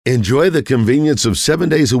Enjoy the convenience of 7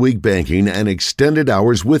 days a week banking and extended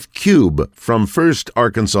hours with Cube from First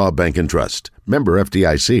Arkansas Bank and Trust. Member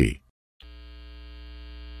FDIC.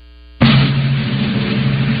 I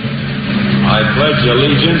pledge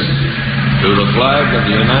allegiance to the flag of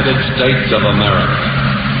the United States of America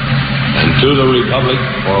and to the republic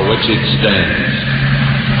for which it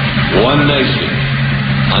stands, one nation,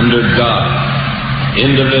 under God,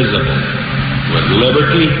 indivisible, with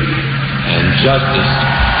liberty and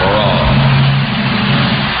justice for all.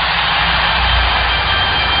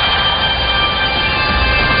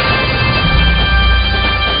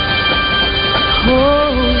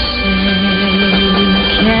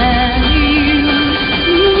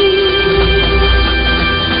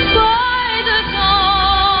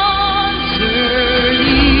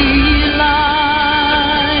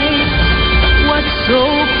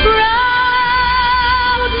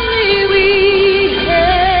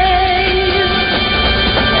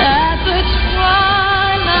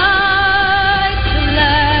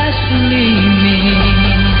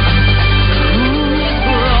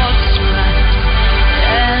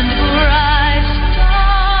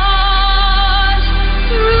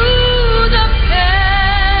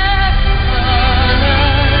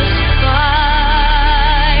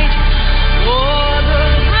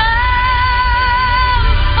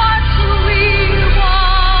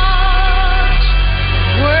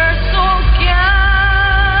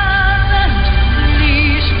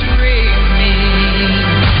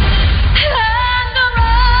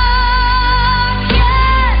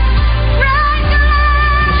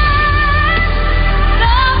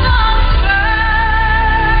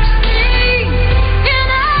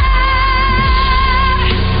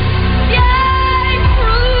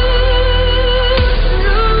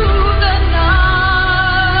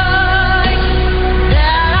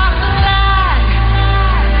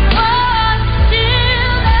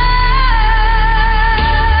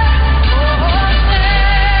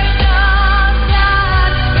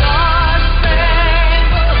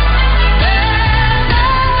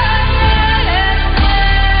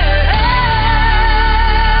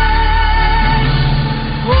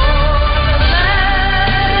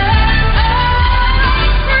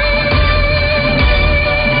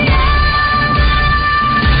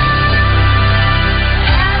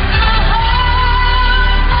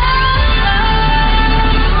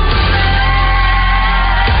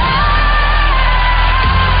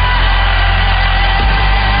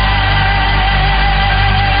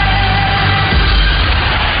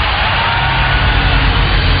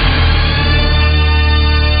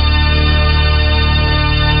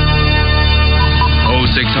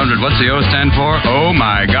 What's the O stand for? Oh,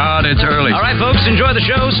 my God, it's early. All right, folks, enjoy the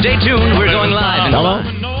show. Stay tuned. We're going live.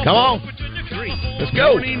 Come on. Let's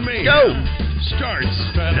go. Go. Starts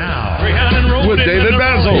now with David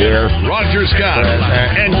Basil, Roger Scott,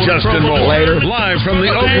 and Justin Moore. Live from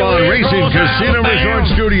the Oaklawn Racing Casino Resort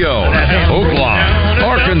Studio. Oaklawn,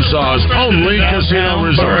 Arkansas's only casino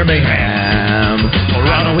resort. Birmingham.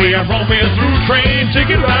 Around we are roaming through train,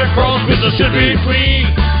 ticket right across Mississippi Queen.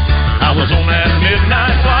 I was on that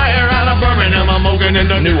midnight flyer out of Birmingham. I'm smoking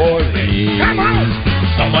into New Orleans. Come on!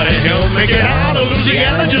 Somebody help me get out of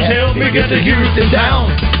Louisiana. Just help me get to Houston town.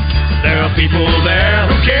 There are people there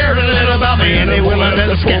who care a little about me, and they willing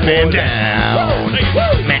to scoop me down.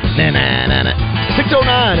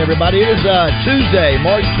 6:09, everybody. It is Tuesday,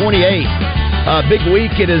 March 28th. Big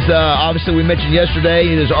week. It is, obviously, we mentioned yesterday,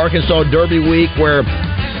 it is Arkansas Derby week, where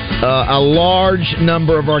a large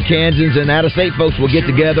number of Arkansans and out-of-state folks will get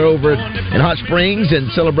together over in Hot Springs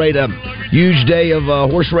and celebrate a huge day of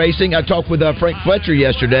horse racing. I talked with Frank Fletcher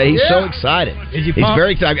yesterday. He's so excited. He's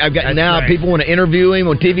very excited. I've got now people want to interview him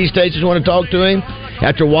on TV stations, want to talk to him.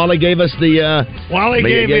 After Wally gave us the Wally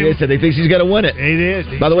gave him, said he thinks he's going to win it. He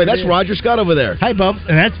did. By the way, that's Roger Scott over there. Hey, Bub,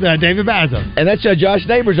 and that's David Basil. And that's Josh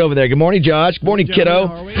Neighbors over there. Good morning, Josh. Good morning, kiddo.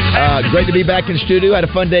 Great to be back in the studio. Had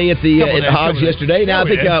a fun day at the Hogs yesterday. Now I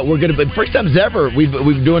think we're going to. First time ever we've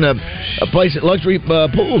doing a place at Luxury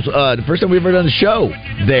Pools. The first time we've ever done a show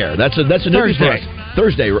there. That's a new for us.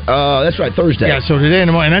 Thursday. That's right, Thursday. Yeah. So today in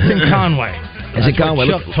the morning, and that's in Conway. It's in Conway.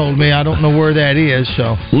 Chuck told me. I don't know where that is.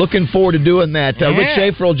 So looking forward to doing that. Rick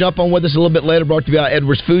Schaefer will jump on with us a little bit later. Brought to you by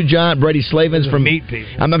Edwards Food Giant. Brady Slavens from Meat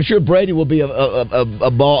People. I'm sure Brady will be a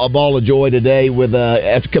ball of joy today with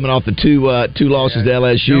after coming off the two losses to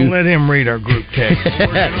LSU. Don't let him read our group text.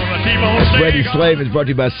 That's Brady Slavens. Brought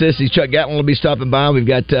to you by Sissy's. Chuck Gatlin will be stopping by. We've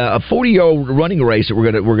got a 40-year-old running race that we're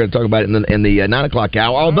going to talk about in the 9 o'clock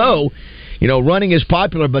hour. Although, you know, running is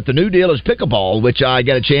popular, but the new deal is pickleball, which I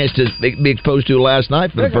got a chance to be exposed to last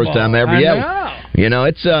night for the first time ever. I know. You know,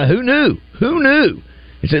 it's who knew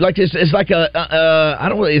It's like a I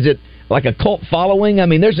don't know. Is it like a cult following? I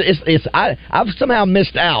mean, I've somehow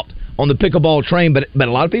missed out on the pickleball train, but a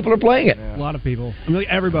lot of people are playing it. Yeah. A lot of people. I mean,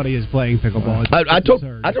 everybody is playing pickleball. I told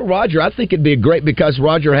Roger I think it'd be great because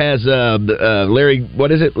Roger has Larry.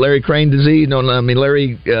 What is it? Larry Crane disease? No, I mean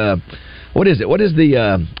Larry. What is it? What is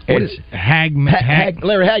the? It's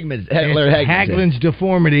Larry Hagman's. Larry Hagman's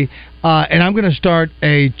deformity, and I'm going to start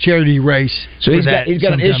a charity race. So he's got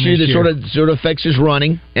an issue that sort of affects his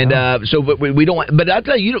running, and so but we don't. But I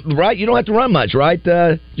tell you, right? You don't have to run much, right,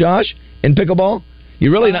 Josh? In pickleball.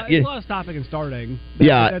 You really not. It's a lot of stopping and starting.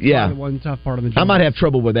 That's the one tough part of the job. I might have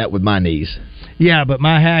trouble with that with my knees. Yeah, but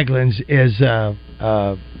my Haglin's is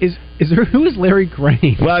there who is Larry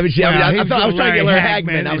Crane? Well, I was trying to get Larry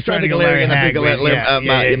Hagman. I was trying to get Larry, and I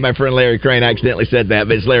think my friend Larry Crane accidentally said that,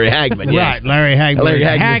 but it's Larry Hagman. Right, Larry Hagman. Larry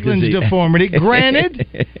Haglin's deformity. Granted,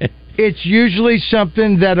 it's usually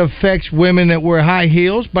something that affects women that wear high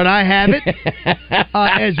heels, but I have it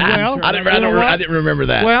as well. I didn't remember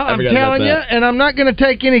that. Well, I'm telling you, and I'm not going to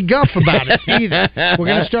take any guff about it either. We're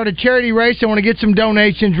going to start a charity race. I want to get some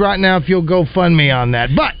donations right now if you'll go fund me on that.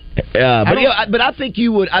 But I think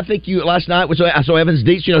you would. I think you last night. I saw Evans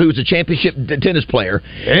Dietz, who was a championship tennis player.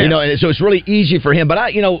 Yeah. And so it's really easy for him.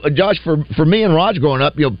 But Josh, for me and Raj growing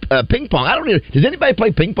up, ping pong. I don't even. Does anybody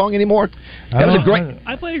play ping pong anymore? That was a great.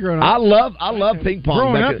 I played growing up. I love ping pong.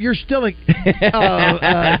 Growing up, you're still a.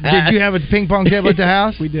 Did you have a ping pong table at the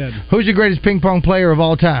house? We did. Who's the greatest ping pong player of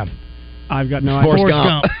all time? I've got no idea. Forrest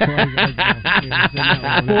Gump.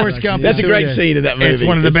 Forrest Gump. That's a great scene in that movie. It's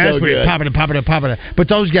one of the best. So pop it. But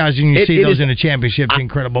those guys, you see those in the championship,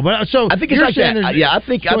 incredible. But so I think it's like that. Yeah, I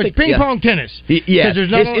think it's ping pong tennis. Yeah,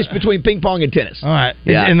 it's between ping pong and tennis. All right.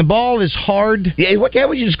 Yeah. And the ball is hard. Yeah. How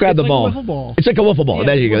would you describe the ball? It's like a wiffle ball. It's like a wiffle ball. Yeah,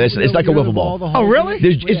 there you go. It's like a wiffle ball. Oh, really?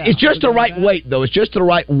 It's just the right weight, though. It's just the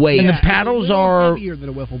right weight. And the paddles are heavier than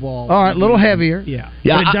a wiffle ball. All right, a little heavier. Yeah.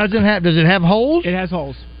 But it doesn't have. Does it have holes? It has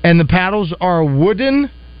holes. And the paddles are wooden.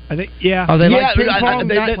 I think, yeah. Are they like ping pong?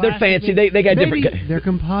 They're fancy. They got Maybe different. They're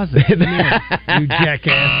composite. You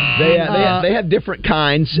jackass. They have different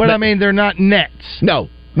kinds. But I mean, they're not nets. No.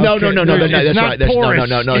 Okay. No. That's not right.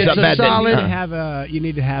 No. It's not bad. solid. You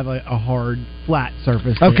need to have a hard, flat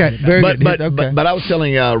surface. Okay, very good. But I was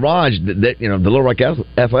telling Raj that the Little Rock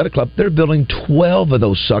Athletic Club, they're building 12 of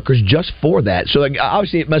those suckers just for that. So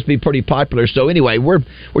obviously it must be pretty popular. So anyway, we're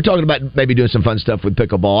talking about maybe doing some fun stuff with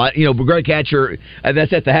pickleball. Greg Hatcher,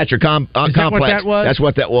 that's at the Hatcher complex. Is that what that was? That's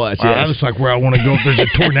what that was. Yes. That was like where I want to go if there's a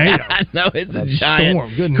tornado. I know it's a giant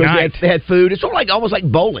storm. Good night. They had food. It's sort of almost like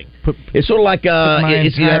bowling. It's sort of like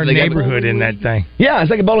it's entire neighborhood in that thing. Yeah,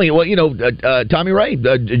 it's like a bowling. Well, Tommy Ray,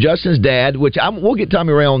 Justin's dad, which we'll get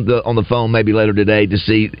Tommy Ray on the phone maybe later today to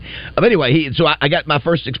see. But anyway, I got my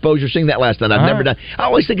first exposure seeing that last night. I've never done. I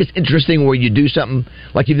always think it's interesting where you do something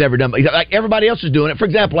like you've never done, like everybody else is doing it. For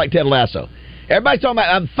example, like Ted Lasso. Everybody's talking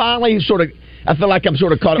about. I'm finally I feel like I'm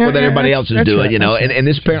sort of caught up with what everybody else is doing, and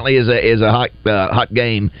this apparently is a hot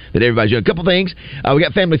game that everybody's doing. A couple things. We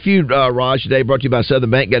got Family Feud, Raj, today, brought to you by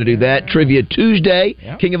Southern Bank. Got to do that. Trivia Tuesday.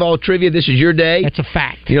 Yep. King of all trivia. This is your day. That's a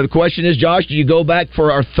fact. The question is, Josh, do you go back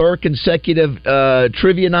for our third consecutive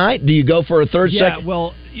trivia night? Do you go for a third? Yeah,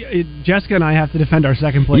 well, Jessica and I have to defend our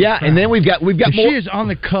second place. Yeah, and then we've got more. She is on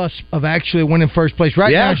the cusp of actually winning first place.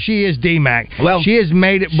 Right now, she is DMAC. Well, she has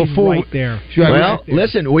made it before. Right there.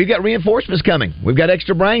 Listen, we've got reinforcements coming. We've got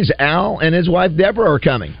extra brains. Al and his wife Deborah are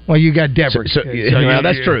coming. Well, you got Deborah.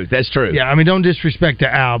 That's true. That's true. Yeah, I mean, don't disrespect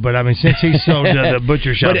to Al, but I mean, since he sold to the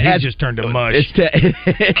butcher shop, he's just turned to mush. It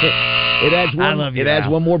adds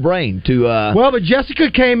one more brain to. Well, but Jessica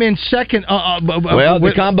came in second.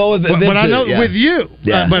 The combo of but I know with you.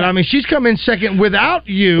 Yeah. But I mean, she's come in second without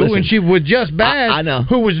you, and she was just Baz, I know,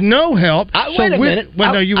 who was no help. Wait a minute.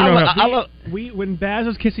 Well, no, you were no help. When Baz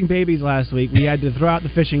was kissing babies last week, we had to throw out the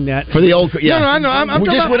fishing net for the old. Yeah, no, I know. I'm talking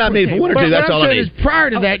just about what I mean. For one or two, that's all I need. Prior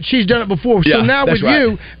to that, she's done it before. So now with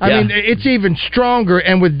you, I mean, it's even stronger.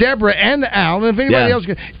 And with Deborah and Al, and if anybody else,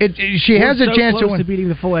 she has a chance to win. To beating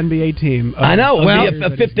the full NBA team. I know. Well,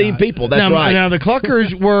 15 people. That's right. Now the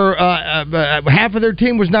Cluckers were half of their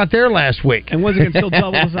team was not there last week, and wasn't still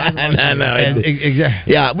double the size. I know.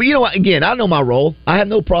 Exactly. Yeah. Well, you know what? Again, I know my role. I have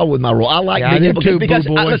no problem with my role. I like being able to because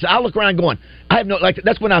listen. I look around going, I have no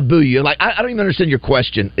that's when I boo you. Like I don't even understand your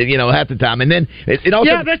question. Half the time, and then it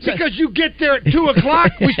also that's because you get there at 2:00.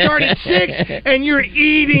 We start at 6, and you're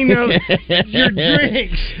eating your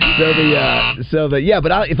drinks.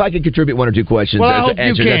 But if I could contribute one or two questions, well, I hope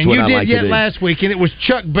you can. That's what you I did like yet last week, and it was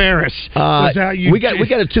Chuck Barris. We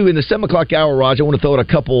got a 2 in the 7:00 hour, Raj. I want to throw in a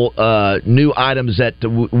couple new items that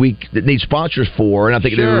need sponsors for, and I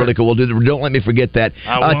think they're really cool. Don't let me forget that.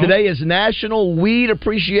 Today is National Weed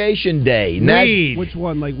Appreciation Day. Weed. Which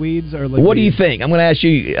one, like weeds or like? What do you think? I'm going to ask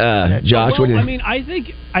you, Josh. Well, I mean, I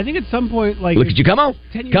think at some point, like, look at you. Come on,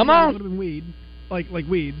 10 years come ago, on. it would have been weed. Like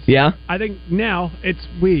weeds. Yeah. I think now it's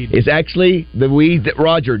weed. It's actually the weed that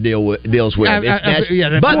Roger deals with.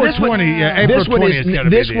 But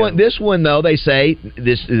this one though, they say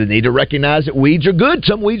they need to recognize that weeds are good.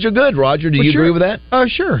 Some weeds are good. Roger, do you agree with that?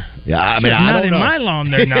 Sure. Yeah, I mean, not in my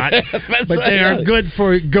lawn, they're not. But they are good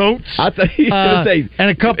for goats. I thought you were going to say, and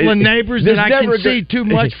a couple of neighbors that I can see too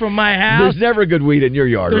much from my house. There's never a good weed in your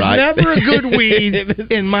yard, right? There's never a good weed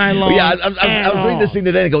in my lawn. Yeah, I was reading this thing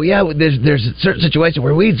today and go, there's a certain situation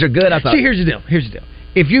where weeds are good. I thought. See, here's the deal.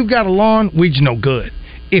 If you've got a lawn, weeds no good.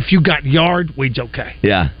 If you got yard, weeds okay.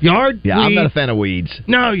 Yeah. Yard, yeah. weed. I'm not a fan of weeds.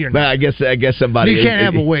 No, you're not. But I guess somebody. You can't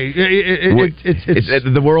have a weed.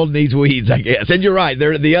 The world needs weeds, I guess. And you're right.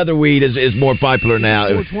 The other weed is more popular now.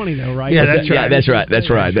 420 though, right? Yeah, that's right. Yeah, that's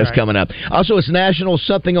right. That's coming up. Also, it's National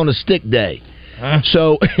Something on a Stick Day.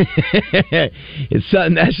 So it's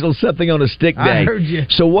National Something on a Stick Day. I heard you.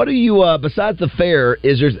 So what do you besides the fair?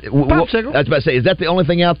 Is there? Popsicle. I was about to say, is that the only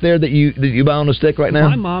thing out there that you buy on a stick right now?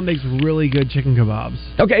 My mom makes really good chicken kebabs.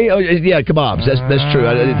 Okay, yeah, kebabs. That's true.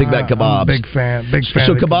 I didn't think about kebabs. I'm a big fan.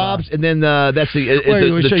 So kebabs, and then that's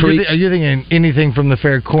the treat. Are you thinking anything from the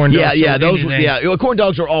fair? Corn dogs? Yeah, those. Anything? Yeah, corn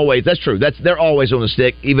dogs are always. That's true. They're always on a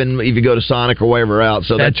stick, even if you go to Sonic or wherever else.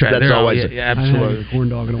 So that's always. Absolutely. I haven't had a corn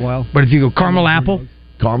dog in a while. But if you go caramel apple.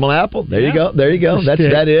 Caramel apple. There you go.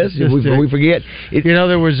 That is. We forget.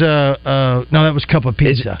 There was no. That was cup of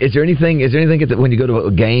pizza. Is there anything when you go to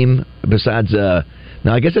a game besides? No,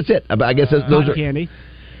 I guess that's it. I guess those are candy.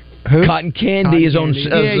 Who? Cotton candy is on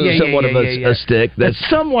somewhat of a stick. That's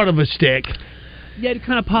somewhat of a stick. Yeah, it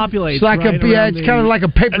kind of populates. It's like it's kind of like a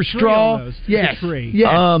paper straw. Yes.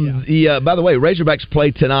 Yeah. By the way, Razorbacks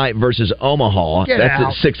play tonight versus Omaha. That's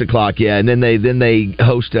at 6:00. Yeah, and then they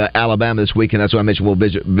host Alabama this weekend. That's what I mentioned. We'll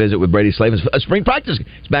visit with Brady Slavin. Spring practice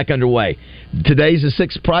is back underway. Today's the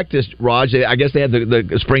 6th practice, Raj. I guess they had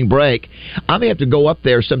the spring break. I may have to go up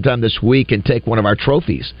there sometime this week and take one of our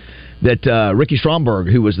trophies. That Ricky Stromberg,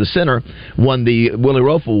 who was the center, won the Willie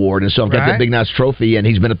Rofe Award, and so I've got that big nice trophy, and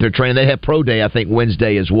he's been up there training. They have pro day, I think,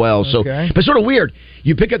 Wednesday as well. So, but sort of weird.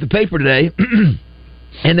 You pick up the paper today,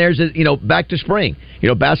 and there's back to spring.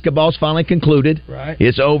 Basketball's finally concluded. Right.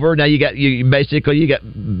 It's over now. You got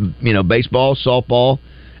baseball, softball,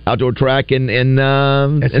 outdoor track, and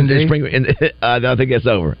spring. I think it's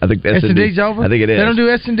over. I think S&D's over. I think it is. They don't do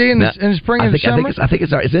S&D in the spring and the summer. I think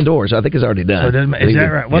it's indoors. I think it's already done. Is that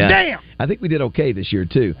right? Well, damn. I think we did okay this year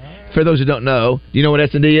too. For those who don't know, do you know what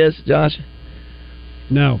S&D is, Josh?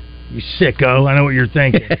 No. You sicko! I know what you're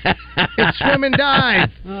thinking. It's swim and dive.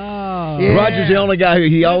 Oh, yeah. Roger's the only guy who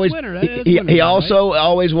he always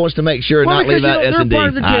always wants to make sure not leave out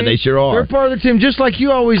S&D. They sure are. They're part of the team, just like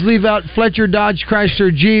you always leave out Fletcher, Dodge,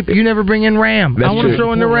 Chrysler, Jeep. You never bring in Ram. I want to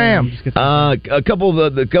throw in the Ram. A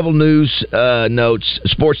couple news notes,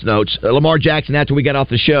 sports notes. Lamar Jackson, after we got off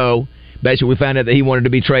the show, basically we found out that he wanted to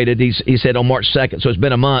be traded. He said on March 2nd, so it's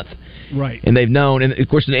been a month. Right. And they've known, and of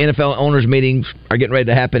course the NFL owners meetings are getting ready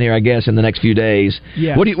to happen here, I guess, in the next few days.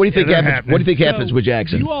 Yeah. What do you think happens? What do you think happens with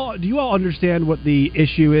Jackson? Do you all understand what the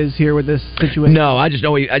issue is here with this situation? No, I just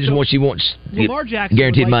know she wants Lamar Jackson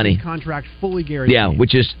guaranteed would like money. His contract fully guaranteed. Yeah,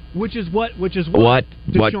 which is what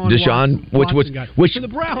Deshaun which the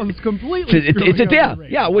Browns completely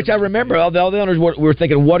which I remember all the owners were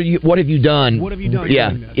thinking, what have you done? What have you done?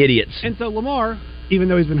 Yeah, idiots. And so Lamar, even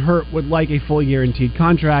though he's been hurt, would like a fully guaranteed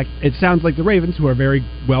contract. It sounds like the Ravens, who are a very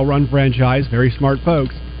well-run franchise, very smart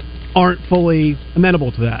folks, aren't fully amenable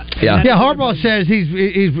to that. Yeah, Harbaugh says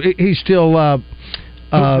he's still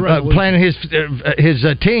planning his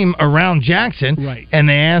team around Jackson. Right. And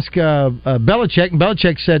they asked Belichick, and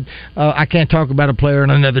Belichick said, I can't talk about a player on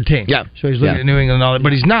another team. Yeah. So he's looking at New England and all that,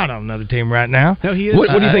 but he's not on another team right now. No, he is. What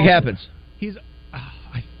do you think happens?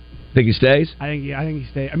 Think he stays? I think he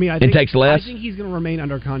stays. I mean, it takes less? I think he's going to remain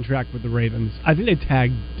under contract with the Ravens. I think they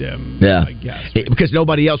tagged him. Yeah, I guess because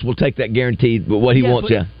nobody else will take that guaranteed. But what he wants,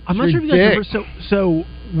 I'm not sure if you guys remember. So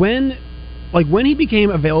when he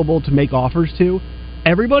became available to make offers to,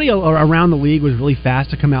 everybody around the league was really fast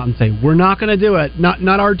to come out and say, we're not going to do it.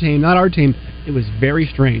 Not our team, not our team. It was very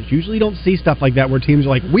strange. Usually you don't see stuff like that where teams are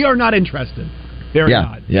like, we are not interested. They're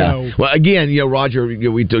not. Yeah. So, well, again, Roger,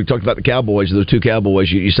 we talked about the Cowboys. Those two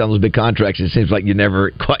Cowboys. You sign those big contracts, and it seems like you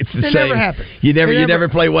never quite the same. Never happen. You never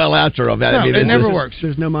play well after them. No, it never works.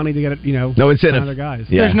 There's no money to get it. No incentive. Other guys.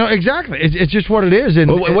 Yeah. There's no exactly. It's just what it is,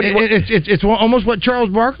 and it's almost what Charles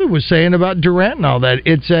Barkley was saying about Durant and all that.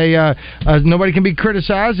 It's nobody can be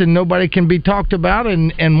criticized and nobody can be talked about,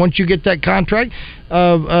 and once you get that contract,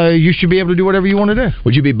 you should be able to do whatever you want to do.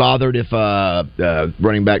 Would you be bothered if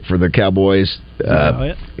running back for the Cowboys,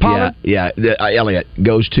 Elliott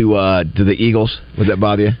goes to the Eagles? Would that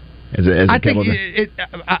bother you? I think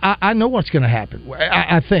I know what's going to happen.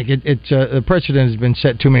 I think the precedent has been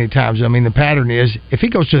set too many times. I mean, the pattern is if he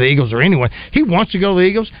goes to the Eagles or anyone, he wants to go to the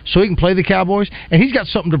Eagles so he can play the Cowboys, and he's got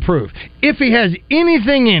something to prove. If he has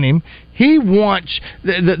anything in him, he wants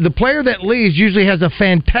the player that leaves usually has a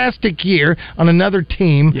fantastic year on another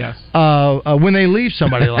team. Yes. When they leave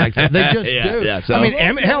somebody like that, they just do. Yeah, so. I mean,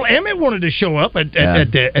 Emmett wanted to show up at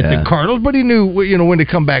the Cardinals, but he knew when to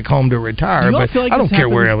come back home to retire. But feel like I don't care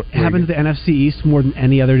where it happened to the NFC East more than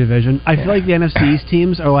any other division. I feel like the NFC East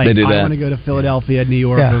teams are like, I want to go to Philadelphia, New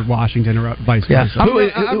York, or Washington, or vice versa.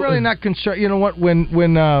 I'm really not concerned. You know what? When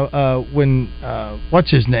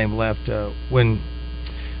what's his name left? When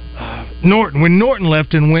Norton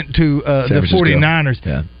left and went to the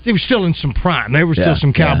 49ers, he was still in some prime. There were still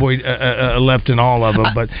some Cowboy left in all of them,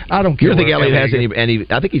 but I don't care. You don't think Elliott has any?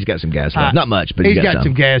 I think he got some gas left. Not much, but he's got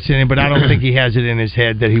some gas in him. But I don't think he has it in his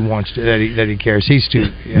head that he wants to, that he cares. He's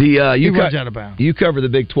too. He runs out of bounds. You cover the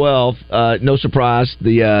Big 12. No surprise.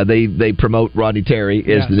 They promote Rodney Terry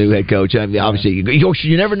as the new head coach. I mean, obviously,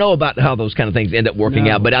 you never know about how those kind of things end up working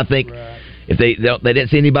out. But I think. Right. If they didn't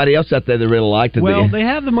see anybody else out there they really liked it. Well, they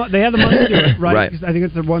have the money to do it, right? Right. I think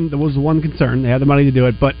it's that was the one concern. They have the money to do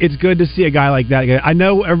it, but it's good to see a guy like that. I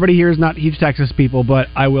know everybody here is not huge Texas people, but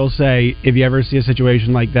I will say if you ever see a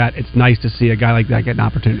situation like that, it's nice to see a guy like that get an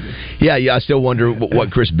opportunity. Yeah. I still wonder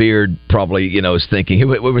what Chris Beard probably is thinking.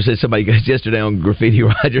 What was it? Somebody yesterday on Graffiti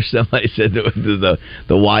Roger? Somebody said that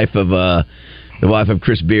the wife of. The wife of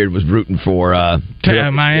Chris Beard was rooting for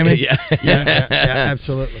Miami. Yeah,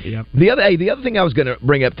 absolutely. Yep. The other thing I was going to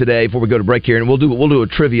bring up today before we go to break here, and we'll do a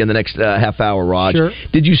trivia in the next half hour, Raj. Sure.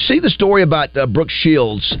 Did you see the story about Brooke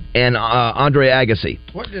Shields and Andre Agassi?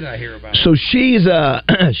 What did I hear about? So she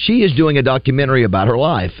is doing a documentary about her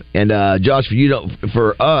life, and Josh,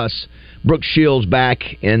 for us. Brooke Shields back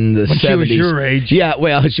in the 70s. She was your age. Yeah,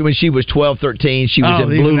 well, when she was 12, 13, she was in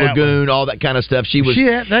Blue Lagoon, all that kind of stuff. She was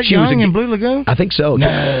young in Blue Lagoon? I think so.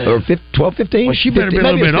 No. Or 12, 15? Well, she better be a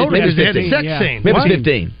little bit older because they had a sex scene. Maybe it's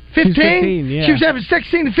 15. 15? Yeah. She was having a sex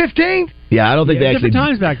scene at 15? Yeah, I don't think they actually... Different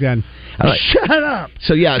times back then. Shut up.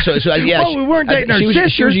 So yeah. Well, we weren't dating our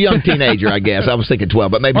sisters. She was a young teenager, I guess. I was thinking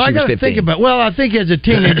 12, but maybe she was 15. I think as a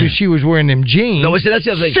teenager she was wearing them jeans. No, that's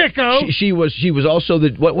the other thing. Sicko. She was also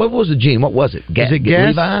the what was the jean? What was it? Was it Guess?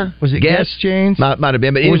 Levi? Was it Guess jeans? Might have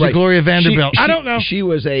been. But anyway, was it Gloria Vanderbilt? I don't know. She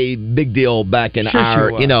was a big deal back in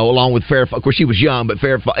along with Farrah. Of course, she was young, but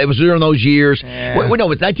Farrah. It was during those years. Yeah. No, it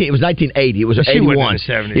was 1980. It was 81.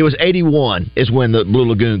 It was 81 is when the Blue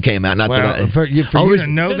Lagoon came out. For you to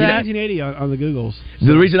know that 1980 on the Googles.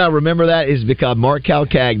 The reason I remember that is because Mark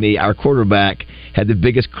Calcagney, our quarterback, had the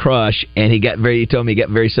biggest crush, and he told me he got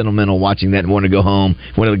very sentimental watching that and wanted to go home,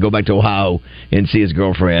 wanted to go back to Ohio and see his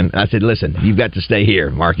girlfriend. I said, listen, you've got to stay here,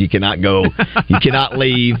 Mark. You cannot go. You cannot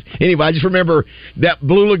leave. Anyway, I just remember that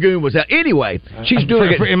Blue Lagoon was out. Anyway, she's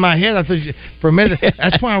doing it. In my head, I thought for a minute,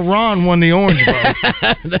 that's why Ron won the Orange Bowl.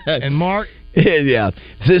 And Mark... Yeah.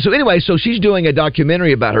 So anyway, she's doing a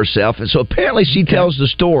documentary about herself, and so apparently she tells the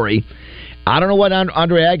story. I don't know what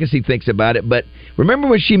Andre Agassi thinks about it, but remember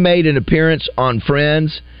when she made an appearance on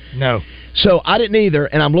Friends? No. So I didn't either,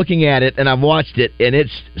 and I'm looking at it, and I've watched it, and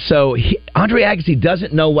Andre Agassi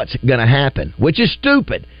doesn't know what's going to happen, which is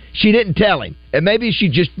stupid. She didn't tell him, and maybe she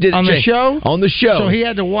just didn't. On the show? On the show. So he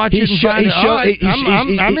had to watch it and find it. All right,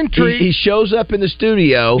 I'm intrigued. He shows up in the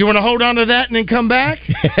studio. You want to hold on to that and then come back?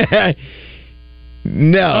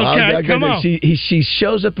 No. Okay, come on. She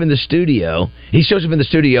shows up in the studio. He shows up in the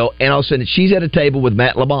studio, and all of a sudden she's at a table with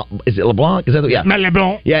Matt LeBlanc. Is it LeBlanc? Is that yeah? Matt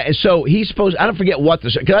LeBlanc. Yeah, and so he's supposed. I don't forget what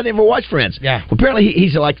because I never watched Friends. Yeah. Well, apparently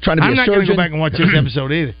he's like trying to be a surgeon. I'm not going to go back and watch this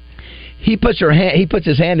episode either. He puts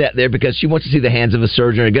his hand out there because she wants to see the hands of a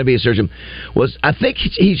surgeon. Or going to be a surgeon. I think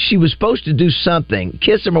she was supposed to do something,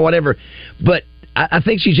 kiss him or whatever, but. I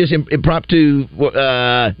think she's just impromptu,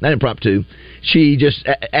 not impromptu. She just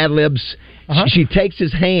ad-libs. Uh-huh. She takes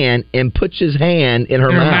his hand and puts his hand in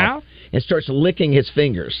her mouth and starts licking his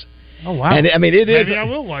fingers. Oh wow! And I mean, it is. Maybe I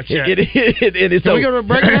will watch that. Can we go to a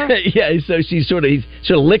break now? Yeah. So he's sort of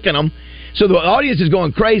licking them. So the audience is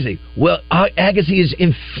going crazy. Well, Agassi is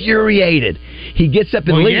infuriated. He gets up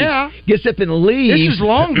and leaves. Yeah. Gets up and leaves. This is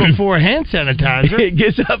long before hand sanitizer. He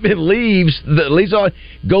gets up and leaves.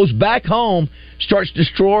 Goes back home, starts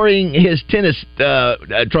destroying his tennis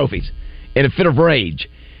trophies in a fit of rage.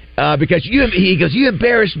 Because he goes, you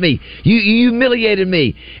embarrassed me, you humiliated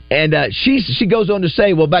me, and she goes on to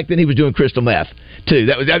say, well, back then he was doing crystal meth too.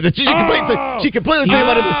 She completely threw him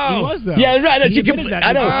under the. He was though. Yeah, right. She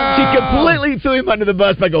completely threw him under the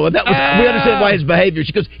bus by going, that was. We understand why his behavior.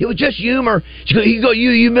 She goes, it was just humor. She goes,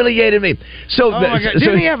 you humiliated me. So,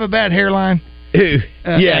 didn't he have a bad hairline? Who?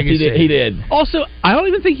 Yeah, he did. Also, I don't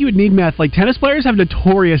even think you would need meth. Like, tennis players have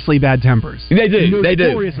notoriously bad tempers. They do.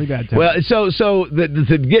 Notoriously bad tempers. Well, so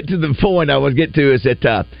to get to the point I want to get to is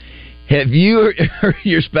that have you or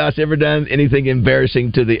your spouse ever done anything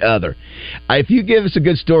embarrassing to the other? If you give us a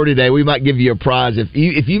good story today, we might give you a prize. If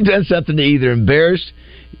you've done something to either embarrass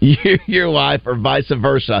your wife or vice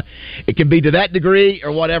versa, it can be to that degree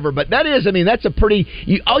or whatever. But that's a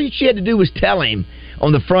pretty. All she had to do was tell him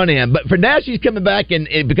on the front end. But for now, she's coming back, and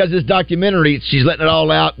because of this documentary, she's letting it all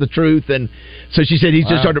out, the truth. And so she said he's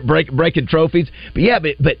just started breaking trophies. But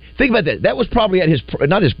but think about that. That was probably at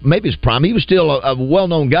maybe his prime. He was still a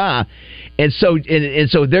well-known guy. And so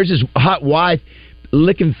there's this hot wife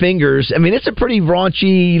licking fingers. I mean, it's a pretty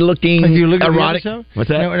raunchy looking, have you looked erotic. At the episode? What's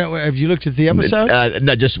that? No, have you looked at the episode?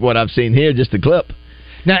 Not just what I've seen here, just the clip.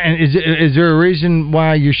 Now, and is there a reason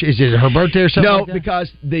why is it her birthday or something? No, like that?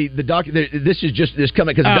 Because this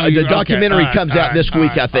coming because the documentary comes out this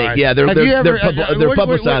week. I think. Yeah, they're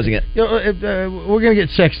publicizing it. We're going to get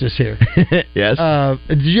sexist here. Yes.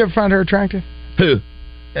 Did you ever find her attractive? Who?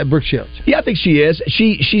 Brooke Shields. Yeah, I think she is.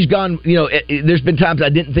 She's gone. There's been times I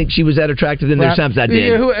didn't think she was that attractive, and there's times I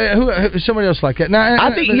did. Who somebody else like that? Now,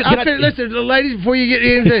 I think. Listen, ladies, before you get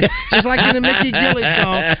into just like in the Mickey Gilly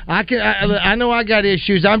song, I know I got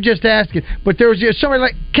issues. I'm just asking. But there was somebody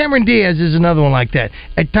like Cameron Diaz is another one like that.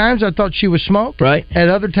 At times I thought she was smoked. Right. At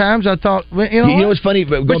other times I thought you know what's funny,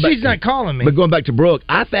 but she's not calling me. But going back to Brooke,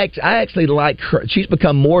 I actually like her. She's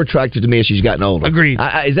become more attractive to me as she's gotten older. Agreed.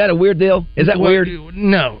 Is that a weird deal? Is that weird?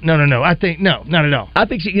 No. I think no, not at all. I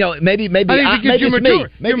think she, maybe I think because you're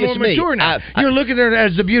mature. Maybe you're more mature now. You're looking at her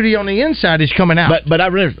as the beauty on the inside is coming out. But I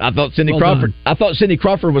remember, I thought Cindy Crawford. I thought Cindy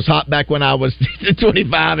Crawford was hot back when I was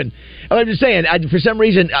 25, and I'm just saying. For some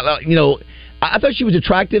reason, I thought she was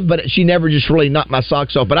attractive, but she never just really knocked my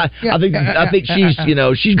socks off. But I think she's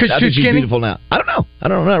she's beautiful now. I don't know.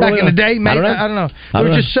 Back in the day, maybe I don't know. There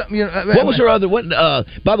was just something. What was her other?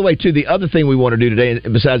 By the way, too, the other thing we want to do today,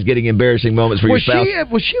 besides getting embarrassing moments for your spouse.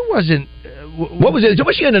 She wasn't. What was it?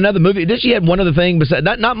 Was she in another movie? Did she have one other thing besides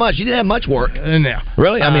not much? She didn't have much work. No,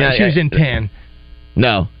 really. I mean, she was in 10.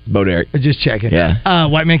 No, Bo Derek. Just checking. Yeah.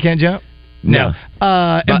 White Man Can't Jump. No.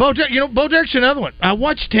 And Bo Derek, Bo Derek's another one. I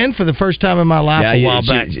watched 10 for the first time in my life a while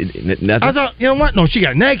back. I thought, you know what? No, she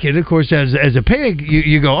got naked. Of course, as a pig,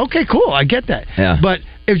 you go, okay, cool, I get that. Yeah. But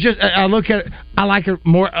it was just, I look at it, I like her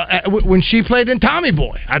more when she played in Tommy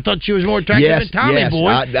Boy. I thought she was more attractive than Tommy Boy.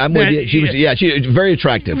 I'm with you. She was very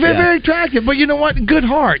attractive. Very attractive. But you know what? Good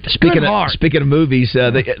heart. Speaking of movies,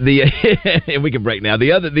 we can break now.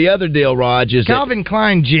 The other deal, Raj, is Calvin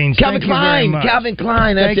Klein jeans. Calvin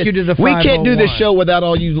Klein. Thank you to the 501. We can't do this show without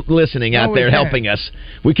all you listening out there helping us.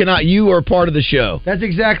 We cannot. You are part of the show. That's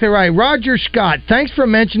exactly right. Roger Scott, thanks for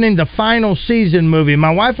mentioning the final season movie.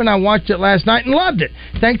 My wife and I watched it last night and loved it.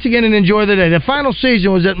 Thanks again and enjoy the day. The final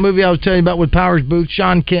season was that movie I was telling you about with Powers Booth.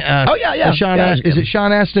 Sean. Is it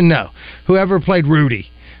Sean Astin? No. Whoever played Rudy.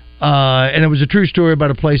 And it was a true story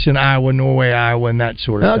about a place in Norway, Iowa, and that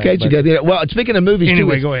sort of thing. Okay, well, speaking of movies,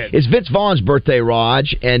 anyway, go ahead. It's Vince Vaughn's birthday,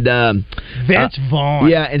 Raj, and Vince Vaughn.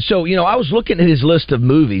 Yeah, and so I was looking at his list of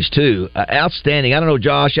movies too. Outstanding. I don't know,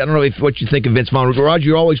 Josh. I don't know what you think of Vince Vaughn. Raj,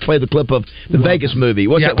 you always play the clip of the Vegas movie.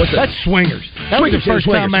 What's that? That's Swingers. That was the first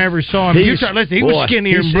time I ever saw him. He was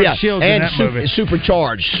skinnier than Brooke Shields in that movie.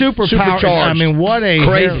 Supercharged. Supercharged. I mean, what a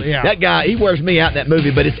crazy. That guy, he wears me out in that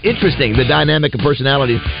movie. But it's interesting, the dynamic of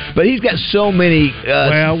personality. But he's got so many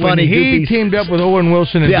funny, when he goofies. teamed up with Owen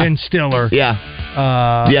Wilson and Ben Stiller.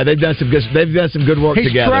 They've done some good work he's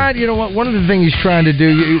together. Tried, you know what? One of the things he's trying to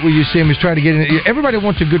do, when you see him, is trying to get in. Everybody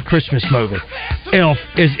wants a good Christmas movie. Elf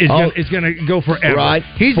is going to go forever. Right.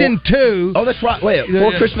 He's in 2. Oh, that's right. Wait,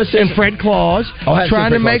 Four Christmases and Fred Claus.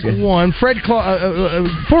 Trying to make one. Fred Claus.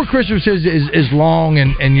 Four Christmases is long,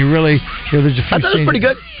 and you really there's a few. I thought it was pretty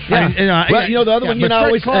good. Yeah. The other one you and I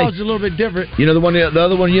always Fred Claus is a little bit different. You know the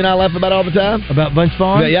other one you and I laugh about all the time? About Vince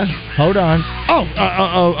Vaughn? Yeah. Hold on.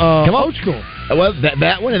 Come on. Old School. Well,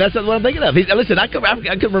 that one, and that's what I'm thinking of. Listen, I could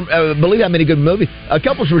believe how many good movies.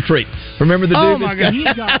 Couples Retreat. Remember the dude? Oh my God! He's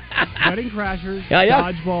got Wedding Crashers,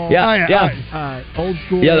 Dodgeball, Old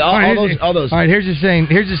School. Yeah, all those. All right, here's the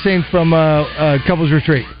scene from Couples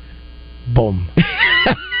Retreat. Boom.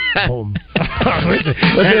 Boom. What's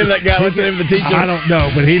the name of that guy? What's the name of the teacher? I don't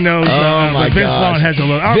know, but he knows. My Vince gosh. Vaughn has a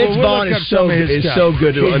look. Vince Vaughn is so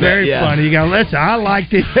good. He's very funny. You go, listen, I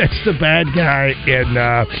liked it. That's the bad guy in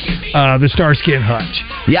the Starsky and Hutch.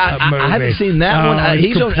 Yeah, I haven't seen that one.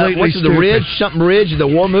 He's on what's the Ridge? Something Ridge. The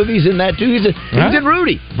war movies in that too. He was in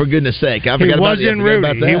Rudy. For goodness sake, I forgot about that. He was in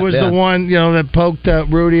Rudy. He was the one that poked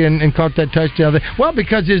Rudy and caught that touchdown. Well,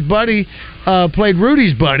 because his buddy played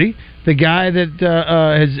Rudy's buddy. The guy that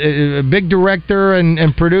is a big director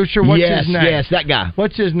and producer. What's his name? Yes, that guy.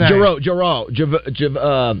 What's his name? He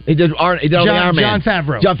did Iron Man. Jon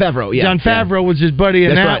Favreau. Yeah. Jon Favreau was his buddy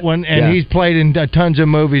in that one, and he's played in tons of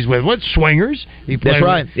movies with Swingers. That's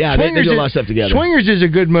right. Yeah, they do a lot of stuff together. Swingers is a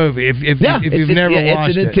good movie. If you've never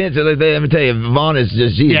watched it, it's an intense. Let me tell you, Vaughn is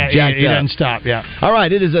just jacked up. He doesn't stop. Yeah. All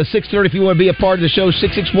right, it is 6:30. If you want to be a part of the show,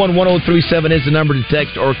 661-1037 is the number to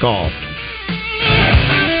text or call.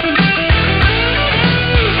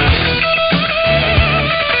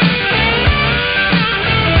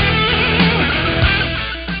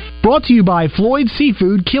 Brought to you by Floyd's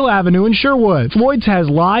Seafood, Kill Avenue in Sherwood. Floyd's has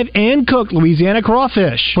live and cooked Louisiana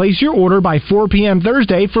crawfish. Place your order by 4 p.m.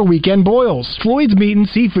 Thursday for weekend boils.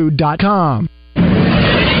 Floyd'sMeatandSeafood.com.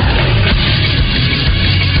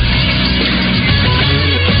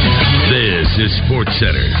 This is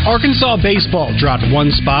SportsCenter. Arkansas baseball dropped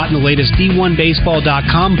one spot in the latest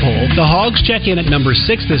D1Baseball.com poll. The Hogs check in at number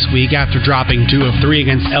 6 this week after dropping 2 of 3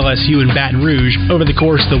 against LSU and Baton Rouge over the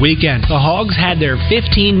course of the weekend. The Hogs had their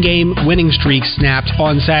 15-game winning streak snapped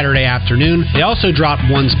on Saturday afternoon. They also dropped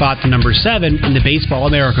one spot to number 7 in the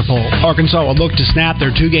Baseball America poll. Arkansas will look to snap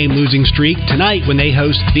their 2-game losing streak tonight when they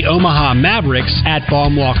host the Omaha Mavericks at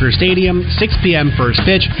Baum-Walker Stadium, 6 p.m. first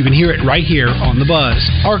pitch. You can hear it right here on The Buzz.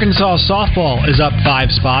 Arkansas softball is up 5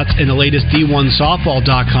 spots in the latest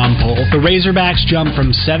D1Softball.com poll. The Razorbacks jumped from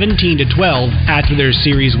 17 to 12 after their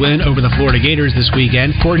series win over the Florida Gators this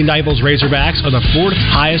weekend. Courtney Dible's Razorbacks are the 4th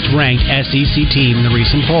highest-ranked SEC team in the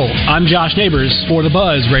recent poll. I'm Josh Neighbors for the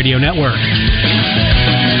Buzz Radio Network.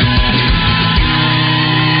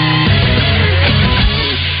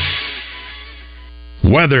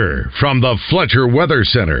 Weather from the Fletcher Weather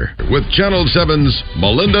Center with Channel 7's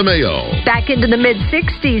Melinda Mayo. Back into the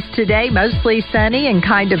mid-60s today, mostly sunny and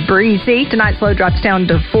kind of breezy. Tonight's low drops down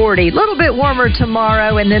to 40. A little bit warmer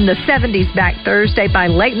tomorrow, and then the 70s back Thursday. By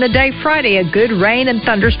late in the day Friday, a good rain and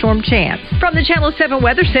thunderstorm chance. From the Channel 7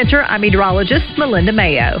 Weather Center, I'm meteorologist Melinda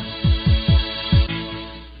Mayo.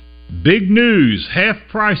 Big news,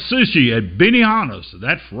 half-price sushi at Benihana's.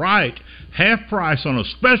 That's right, half price on a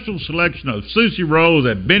special selection of sushi rolls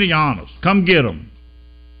at Benihana's. Come get them.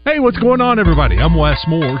 Hey, what's going on, everybody? I'm Wes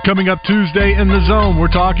Moore. Coming up Tuesday in the Zone, we're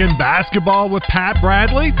talking basketball with Pat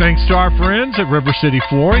Bradley, thanks to our friends at River City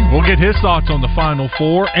Flooring. We'll get his thoughts on the Final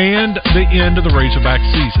Four and the end of the Razorback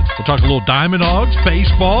season. We'll talk a little Diamond Hogs,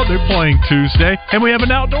 baseball. They're playing Tuesday. And we have an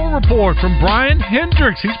outdoor report from Brian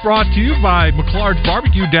Hendricks. He's brought to you by McLeod's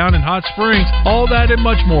Barbecue down in Hot Springs. All that and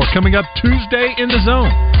much more coming up Tuesday in the Zone.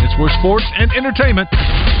 It's where sports and entertainment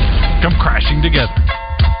come crashing together.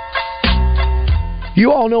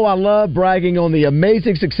 You all know I love bragging on the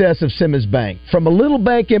amazing success of Simmons Bank. From a little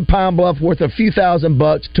bank in Pine Bluff worth a few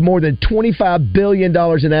 $1,000 to more than $25 billion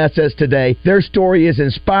in assets today, their story is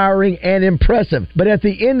inspiring and impressive. But at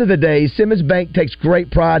the end of the day, Simmons Bank takes great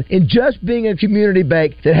pride in just being a community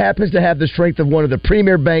bank that happens to have the strength of one of the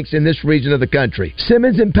premier banks in this region of the country.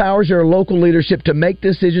 Simmons empowers their local leadership to make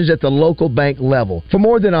decisions at the local bank level. For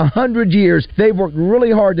more than 100 years, they've worked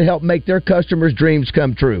really hard to help make their customers' dreams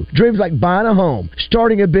come true. Dreams like buying a home,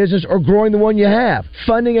 starting a business, or growing the one you have,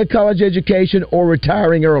 funding a college education, or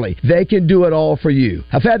retiring early. They can do it all for you.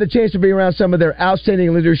 I've had the chance to be around some of their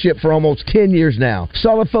outstanding leadership for almost 10 years now.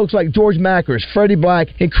 Solid folks like George Mackers, Freddie Black,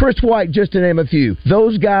 and Chris White, just to name a few.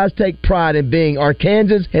 Those guys take pride in being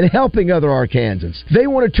Arkansans and helping other Arkansans. They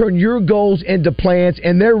want to turn your goals into plans,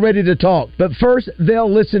 and they're ready to talk. But first,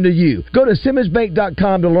 they'll listen to you. Go to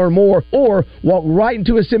SimmonsBank.com to learn more, or walk right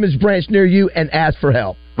into a Simmons branch near you and ask for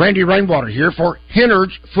help. Randy Rainwater here for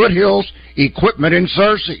Hennard's Foothills Equipment in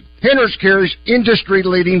Searcy. Hennard's carries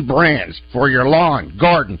industry-leading brands for your lawn,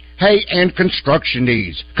 garden, hay, and construction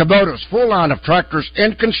needs. Kubota's full line of tractors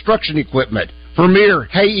and construction equipment. Vermeer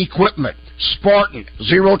Hay Equipment. Spartan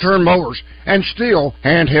zero-turn mowers, and Steel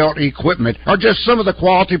handheld equipment are just some of the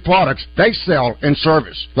quality products they sell and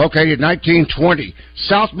service. Located 1920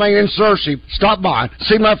 South Main in Searcy, stop by,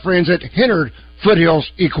 see my friends at Hennard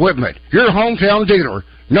Foothills Equipment, your hometown dealer,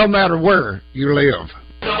 no matter where you live.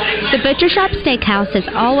 The Butcher Shop Steakhouse has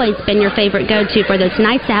always been your favorite go-to for those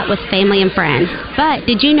nights out with family and friends. But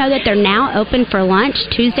did you know that they're now open for lunch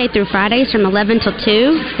Tuesday through Fridays from 11 till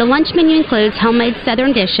 2? The lunch menu includes homemade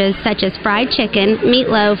southern dishes such as fried chicken,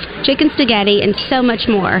 meatloaf, chicken spaghetti, and so much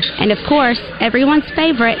more. And of course, everyone's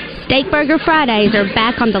favorite, Steak Burger Fridays are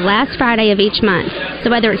back on the last Friday of each month.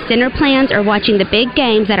 So whether it's dinner plans or watching the big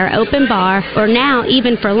games at our open bar, or now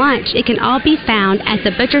even for lunch, it can all be found at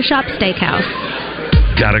the Butcher Shop Steakhouse.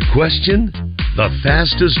 Got a question? The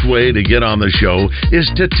fastest way to get on the show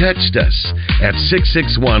is to text us at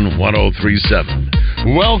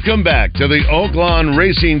 661-1037. Welcome back to the Oaklawn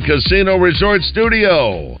Racing Casino Resort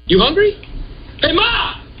Studio. You hungry? Hey,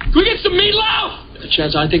 Ma! Can we get some meatloaf?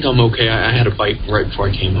 Chaz, I think I'm okay. I had a bite right before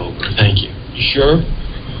I came over. Thank you. You sure?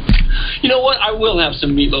 You know what? I will have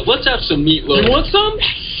some meatloaf. Let's have some meatloaf. You want some?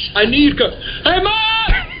 I need to. Hey, Ma!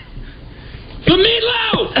 The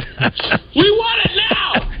meatloaf! We want it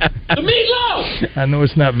now! The meatloaf! I know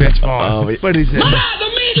it's not Vince Vaughn, but he said, Ma,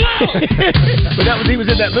 the meatloaf! But he was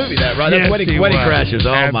in that movie, right? Yes, That's Wedding Crashers.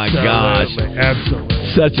 Oh, my gosh.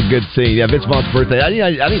 Absolutely. Such a good scene. Yeah, Vince Vaughn's birthday. I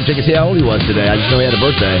didn't check to see how old he was today. I just know he had a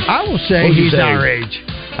birthday. I will say he's our age.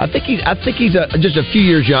 I think he's just a few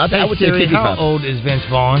years young. I would say 55. How old is Vince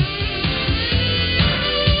Vaughn?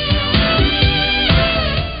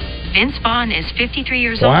 Vince Vaughn is 53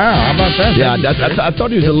 years old. Wow, how about that? Yeah, I thought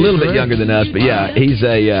he was a little bit younger than us, but yeah, he's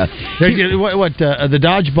a... the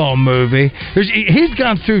Dodgeball movie, he's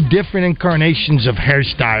gone through different incarnations of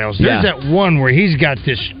hairstyles. There's that one where he's got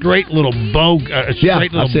this straight little bow cut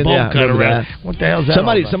around. What the hell is that?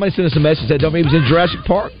 Somebody sent us a message that said, don't he was in Jurassic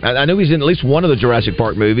Park. I know he's in at least one of the Jurassic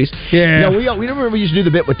Park movies. Yeah. We remember we used to do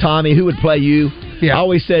the bit with Tommy, who would play you. Yeah. I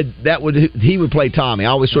always said he would play Tommy. I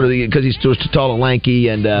always sort of, because he's too tall and lanky.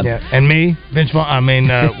 And and me, Vince Vaughn. I mean,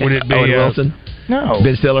 would it be Owen Wilson? No,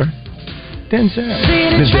 Ben Stiller. Denzel.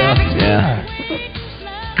 Yeah.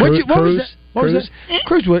 What was that?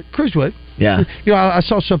 Cruise Wood. Yeah. I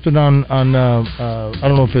saw something on I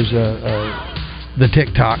don't know if it's the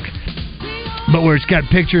TikTok, but where it's got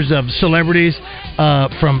pictures of celebrities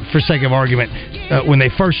for sake of argument when they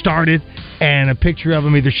first started, and a picture of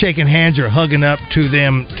them either shaking hands or hugging up to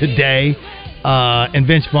them today. And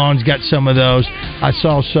Vince Vaughn's got some of those. I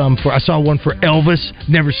saw one for Elvis.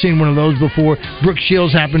 Never seen one of those before. Brooke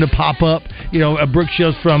Shields happened to pop up. Brooke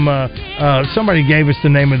Shields from somebody gave us the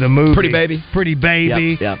name of the movie. Pretty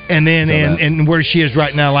Baby. Yep. And then and where she is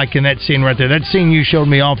right now, like in that scene right there. That scene you showed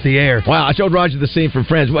me off the air. Wow, I showed Roger the scene from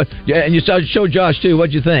Friends. And you showed Josh too.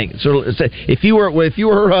 What'd you think? So if you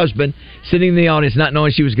were her husband sitting in the audience, not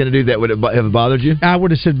knowing she was going to do that, would it have bothered you? I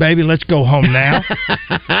would have said, "Baby, let's go home now."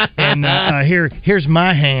 And here's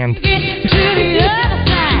my hand.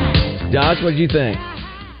 Josh, what did you think?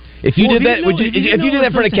 If you did that, if you did that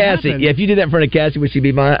in front of Cassie, if you did that in front of Cassie, would she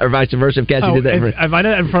be mine, or vice versa? If Cassie did that, if I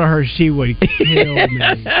did that in front of her, she would kill me.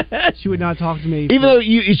 She would not talk to me. Even though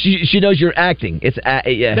she knows you're acting. It's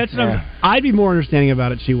That's I'd be more understanding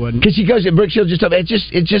about it. She wouldn't, because she goes. Brooke Shields just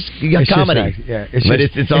it's just you got comedy.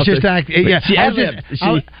 It's also just acting. Yeah,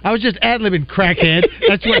 I was just ad-libbing crackhead.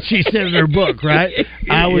 That's what she said in her book, right?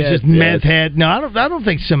 I was just meth head. No, I don't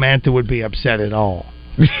think Samantha would be upset at all.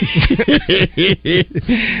 So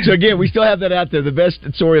again, we still have that out there. The best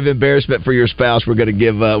story of embarrassment for your spouse. We're going to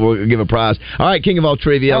give a prize. All right, King of all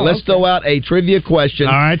trivia. Let's throw out a trivia question.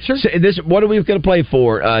 All right, sure. So what are we going to play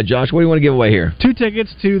for, Josh? What do you want to give away here? 2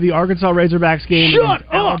 tickets to the Arkansas Razorbacks game in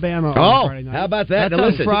Alabama. On Friday night. How about that?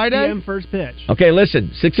 That's on Friday. 6 p.m. first pitch. Okay,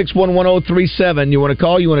 listen. 661-1037. You want to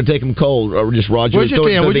call? You want to take them cold, or just Roger? We'll just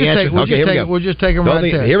take them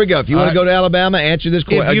right there. Here we go. If you want to go to Alabama, answer this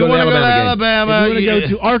question. If you want to go to Alabama, if you want to go to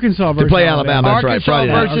Arkansas versus to play Alabama. That's right.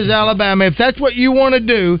 Friday night. Versus Alabama. If that's what you want to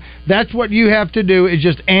do, that's what you have to do. Is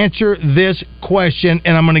just answer this question,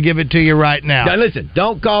 and I'm going to give it to you right now. Now listen,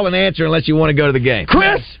 don't call and answer unless you want to go to the game.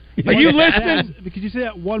 Chris, are you listening? Could you say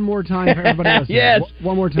that one more time for everybody else? Yes.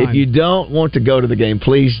 One more time. If you don't want to go to the game,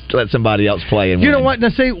 please let somebody else play. And you know what? Now,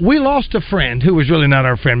 see, we lost a friend who was really not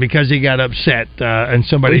our friend because he got upset, and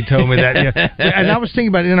somebody told me that. Yeah. And I was thinking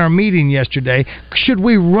about it in our meeting yesterday. Should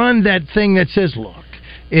we run that thing that says, look,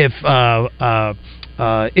 if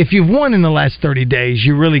if you've won in the last 30 days,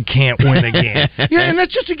 you really can't win again. And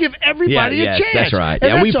that's just to give everybody a chance. That's right.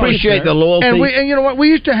 And we appreciate the loyalty. And you know what? We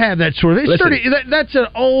used to have that sort of. That's an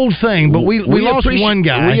old thing, but we lost one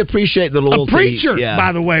guy. We appreciate the loyalty. A preacher,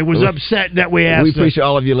 by the way, was upset that we asked. We appreciate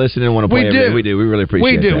all of you listening and want to play. We do. We really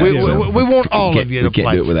appreciate it. We do. We want all of you to play. We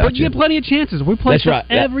can't do it without but you get plenty of chances. We play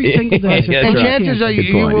every single day. And chances are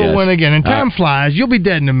you will win again. And time flies. You'll be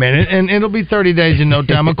dead in a minute, and it'll be 30 days in no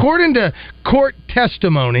time. According to court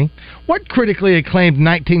testimony, what critically acclaimed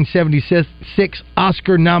 1976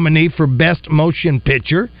 Oscar nominee for Best Motion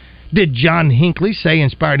Picture did John Hinckley say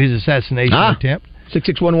inspired his assassination attempt?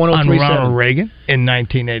 661-1037. On Ronald Reagan in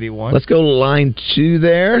 1981. Let's go to line 2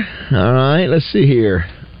 there. All right, let's see here.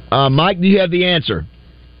 Mike, do you have the answer?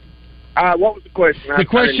 What was the question? The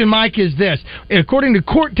question, Mike, is this. According to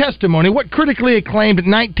court testimony, what critically acclaimed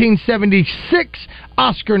 1976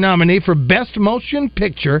 Oscar nominee for Best Motion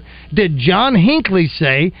Picture did John Hinckley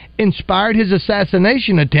say inspired his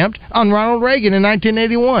assassination attempt on Ronald Reagan in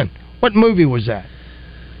 1981? What movie was that?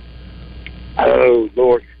 Oh,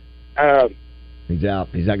 Lord. He's out.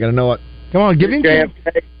 He's not going to know it. Come on, give him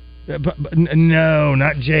JFK. No,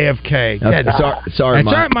 not JFK. Okay. Sorry, Mike.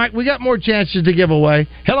 That's all right, Mike. We got more chances to give away.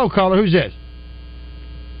 Hello, caller. Who's this?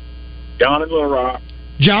 John in Little Rock.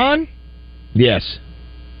 John? Yes.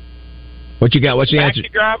 What you got? What's your answer?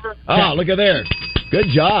 Taxi Driver. Oh, look at there. Good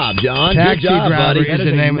job, John. Taxi Good job, Driver buddy. is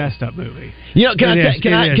the name of messed up movie. You know,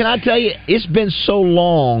 can I tell you? It's been so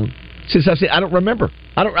long since I said I don't remember.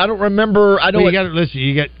 I don't remember. I don't. You got to listen.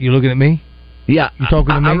 You looking at me? Yeah, you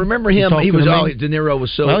talking to me? I remember him. He was always De Niro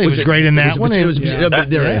was so. Well, he was great in that one. Hey,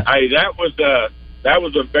 that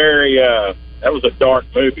was a very that was a dark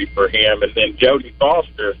movie for him. And then Jodie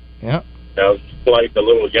Foster, played the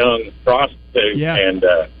little young prostitute, and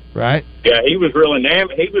right, he was real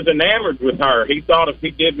enamored. He was enamored with her. He thought if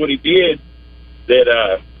he did what he did,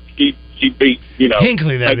 that she'd be,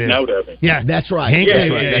 Hinckley. That take is. note of him. Yeah, that's right. Hinckley,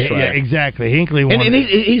 that's right. Yeah, exactly. Hinckley won. And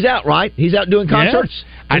he's out, right? He's out doing concerts. Yeah.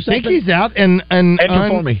 I think he's out and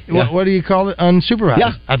performing. What do you call it? Unsupervised.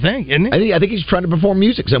 Yeah, I think, isn't he? I think he's trying to perform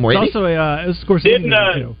music somewhere. It's also of course, pretty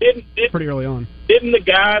early on. Didn't the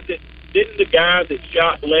guy that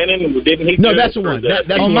shot Lennon? Didn't he? No, that's the one. That's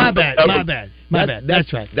my bad. My bad.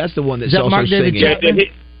 That's right. That's the one that's is that also Mark David singing. Chapman?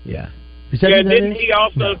 Yeah. Didn't he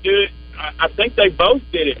also do it? I think they both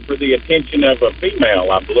did it for the attention of a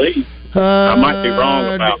female, I believe. I might be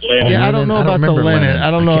wrong about Lennon. Yeah, I don't know about the Lennon.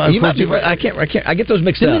 I don't know. You might be right. I can't. I get those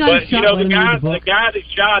mixed up. But the guy that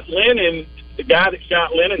shot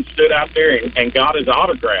Lennon stood out there and got his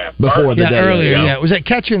autograph before the day. Earlier. Yeah, was that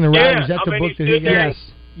Catcher in the Rye? Was that the book that he got?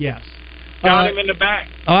 Yes. Got him in the back.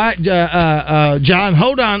 All right, John,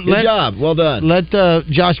 hold on. Good job. Well done. Let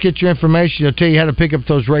Josh get your information. He'll tell you how to pick up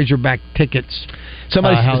those Razorback tickets.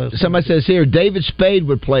 Somebody says here, David Spade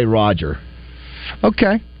would play Roger.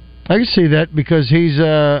 Okay. I can see that because he's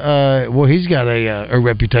he's got a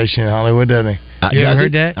reputation in Hollywood, doesn't he? You ever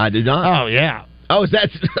heard that? I did not. Oh yeah. Oh, is that?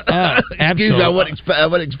 Excuse me, I wasn't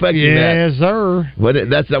expecting that. Yes, sir.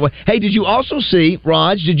 That's that way. Hey, did you also see,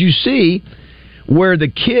 Raj? Did you see where the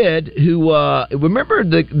kid who remember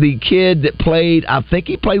the kid that played? I think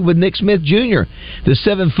he played with Nick Smith Jr. The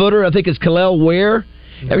 7-footer. I think it's Khalil Ware.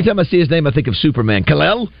 No. Every time I see his name, I think of Superman.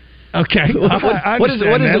 Khalil. Okay. What is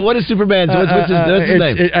Superman's? What's his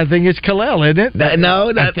name? I think it's Khalil, isn't it? I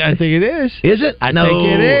think it is. Is it? I think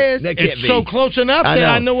it is. That can't it's be. so close enough that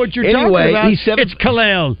I know what you're talking about. It's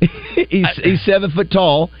Khalil. He's 7 foot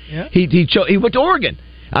tall. Yeah. He went to Oregon.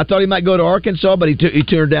 I thought he might go to Arkansas, but he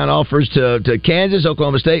turned down offers to Kansas,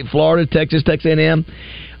 Oklahoma State, Florida, Texas A&M.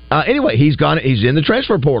 Anyway, he's gone. He's in the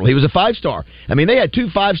transfer portal. He was a 5-star. I mean, they had 2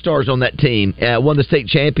 5-stars on that team. Won the state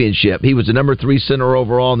championship. He was the number 3 center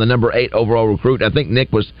overall and the number 8 overall recruit. I think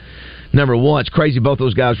Nick was number 1. It's crazy both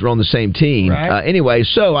those guys were on the same team. Right. Anyway,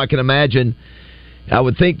 so I can imagine. I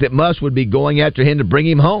would think that Muss would be going after him to bring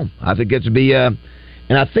him home. I think it would be. And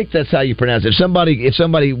I think that's how you pronounce it. If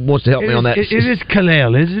somebody wants to help me on that, it is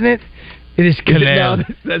Khalil, isn't it? It is Khalil.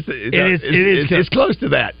 It's close to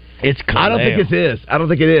that. It's Khalil. I don't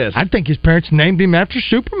think it is. I think his parents named him after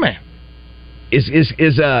Superman.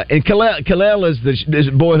 And Kal-El is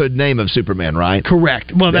the boyhood name of Superman, right?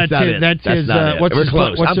 Correct. Well, that's his. We're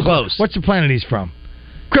close. I'm close. What's the planet he's from?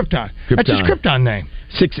 Krypton. That's his Krypton name.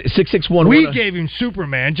 661. We gave him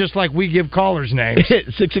Superman, just like we give callers names.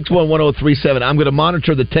 661-1037. I'm going to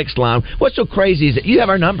monitor the text line. What's so crazy is that you have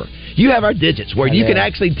our number. You have our digits where you can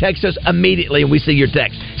actually text us immediately and we see your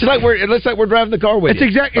text. It looks like we're driving the car with you.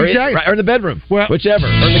 Exactly. Or in the bedroom. Well, whichever. Or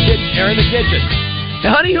in the kitchen.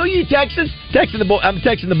 Now, honey, who are you texting? I'm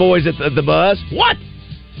texting the boys at the bus. What?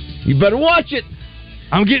 You better watch it.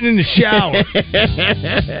 I'm getting in the shower.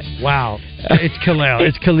 Wow. It's Khalil.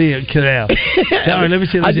 It's Khalil. All right, let me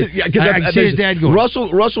see. I can see his dad going.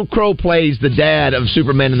 Russell Crowe plays the dad of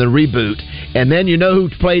Superman in the reboot. And then you know who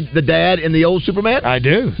played the dad in the old Superman? I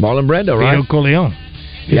do. Marlon Brando, right? Vito Corleone.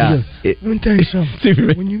 Yeah. Let me tell you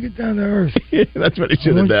something. When you get down to Earth, that's what he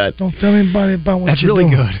should have done. Don't tell anybody about what you're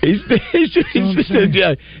doing. That's really good. He's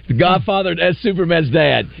yeah, the Godfather as Superman's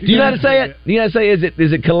dad. Do you know how to say it? Do you know how to say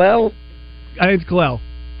is it Kal-El? I think it's Kal-El.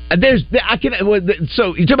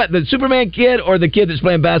 So you talk about the Superman kid or the kid that's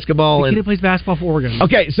playing basketball? The kid who plays basketball for Oregon.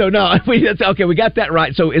 Okay, so no, we got that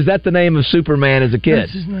right. So is that the name of Superman as a kid?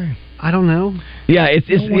 What's his name? I don't know. Yeah, it's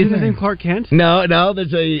his name Clark Kent. No,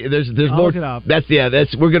 there's I'll more. Look it up.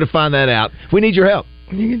 We're going to find that out. We need your help.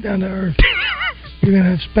 When you get down to Earth, you're going to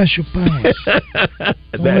have special powers.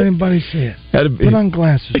 Don't let anybody see it. Put on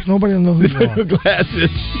glasses. Nobody will know who you are. Glasses.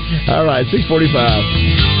 All right,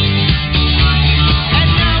 6:45.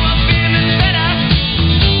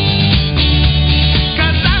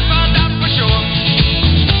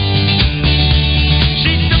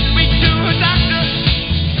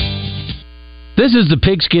 This is the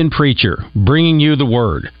Pigskin Preacher, bringing you the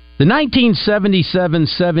word. The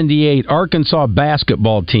 1977-78 Arkansas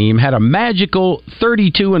basketball team had a magical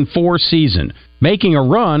 32-4 season, making a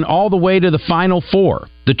run all the way to the Final Four.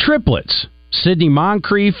 The triplets, Sidney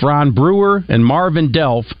Moncrief, Ron Brewer, and Marvin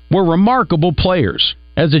Delph, were remarkable players.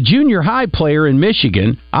 As a junior high player in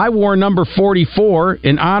Michigan, I wore number 44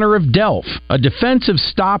 in honor of Delph, a defensive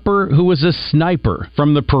stopper who was a sniper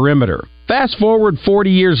from the perimeter. Fast forward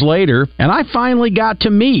 40 years later, and I finally got to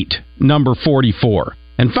meet number 44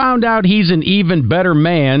 and found out he's an even better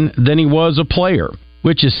man than he was a player,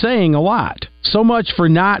 which is saying a lot. So much for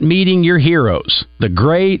not meeting your heroes, the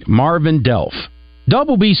great Marvin Delph.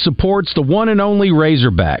 Double B supports the one and only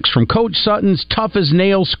Razorbacks, from Coach Sutton's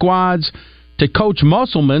tough-as-nails squads to Coach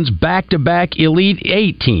Musselman's back-to-back Elite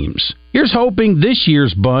 8 teams. Here's hoping this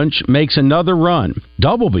year's bunch makes another run.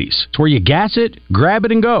 Double B's. It's where you gas it, grab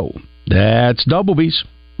it, and go. That's Double B's.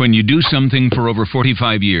 When you do something for over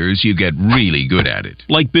 45 years, you get really good at it.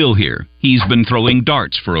 Like Bill here. He's been throwing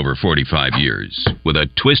darts for over 45 years. With a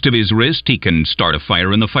twist of his wrist, he can start a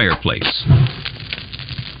fire in the fireplace.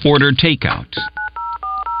 Order takeout.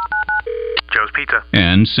 Joe's Pizza.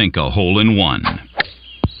 And sink a hole in one.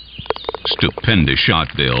 Stupendous shot,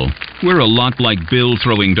 Bill. We're a lot like Bill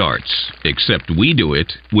throwing darts, except we do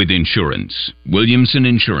it with insurance. Williamson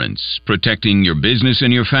Insurance, protecting your business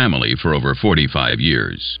and your family for over 45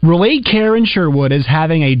 years. Relate Care in Sherwood is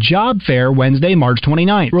having a job fair Wednesday, March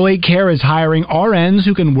 29th. Relate Care is hiring RNs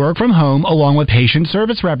who can work from home along with patient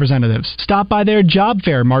service representatives. Stop by their job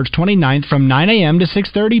fair March 29th from 9 a.m. to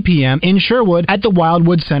 6:30 p.m. in Sherwood at the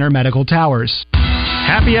Wildwood Center Medical Towers.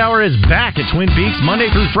 Happy Hour is back at Twin Peaks Monday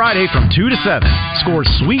through Friday from 2 to 7. Score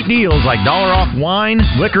sweet deals like $1 off wine,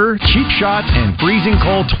 liquor, cheap shots, and freezing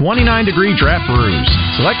cold 29-degree draft brews.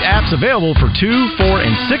 Select apps available for $2, $4,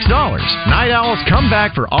 and $6. Night Owls come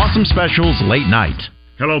back for awesome specials late night.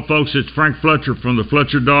 Hello, folks. It's Frank Fletcher from the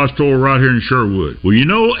Fletcher Dodge Store right here in Sherwood. Well, you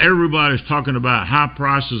know everybody's talking about high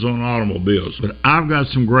prices on automobiles, but I've got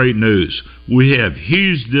some great news. We have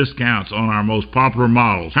huge discounts on our most popular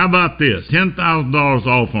models. How about this? $10,000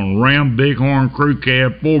 off on Ram Bighorn Crew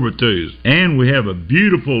Cab 4x2s. And we have a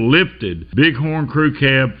beautiful lifted Bighorn Crew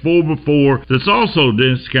Cab 4x4 that's also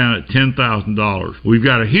discounted at $10,000. We've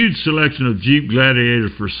got a huge selection of Jeep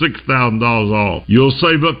Gladiators for $6,000 off. You'll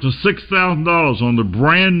save up to $6,000 on the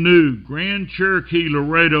brand new Grand Cherokee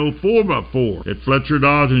Laredo 4x4 at Fletcher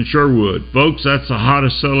Dodge in Sherwood. Folks, that's the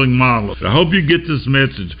hottest selling model. I hope you get this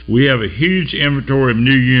message. We have a huge inventory of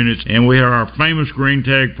new units, and we have our famous green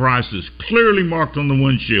tag prices clearly marked on the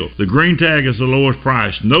windshield. The green tag is the lowest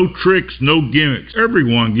price. No tricks, no gimmicks.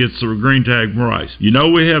 Everyone gets the green tag price. You know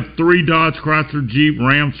we have 3 Dodge, Chrysler, Jeep,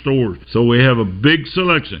 Ram stores, so we have a big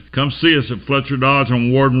selection. Come see us at Fletcher Dodge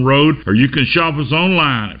on Warden Road, or you can shop us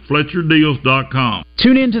online at FletcherDeals.com.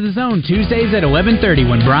 Tune in to The Zone Tuesdays at 11:30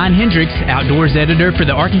 when Brian Hendricks, outdoors editor for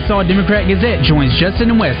the Arkansas Democrat Gazette, joins Justin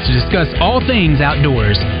and West to discuss all things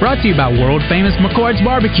outdoors. Brought to you by world-famous McCord's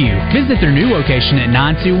Barbecue. Visit their new location at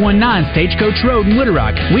 9219 Stagecoach Road in Little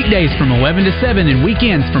Rock. Weekdays from 11 to 7 and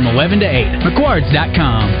weekends from 11 to 8.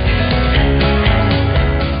 McCord's.com.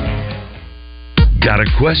 Got a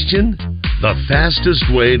question? The fastest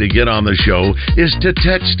way to get on the show is to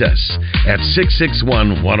text us at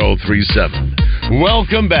 661-1037.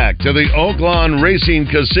 Welcome back to the Oaklawn Racing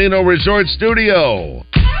Casino Resort Studio.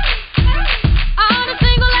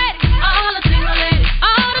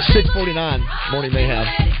 6:49, Morning Mayhem.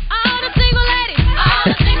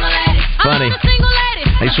 Funny.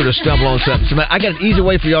 they sort of stumble on something. So I got an easy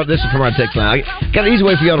way for y'all. This is from our text line. I got an easy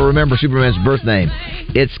way for y'all to remember Superman's birth name.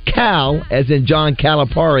 It's Cal, as in John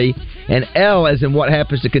Calipari, and L, as in what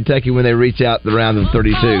happens to Kentucky when they reach out the round of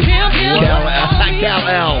 32.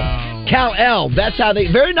 Cal-L. That's how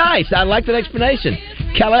they... Very nice. I like that explanation.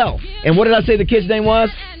 Kal-El. And what did I say the kid's name was?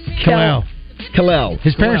 Kal-El. Kal-El.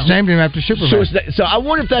 His parents named him after Superman. So I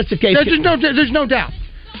wonder if that's the case. There's no doubt.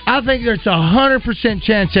 I think there's 100%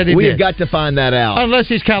 chance that he did. We've got to find that out. Unless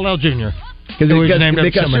he's Kal-El Jr. Because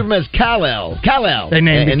Superman's Kal-El. They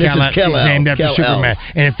named him Kal-El. He's named after Kal-El. Superman.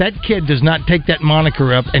 And if that kid does not take that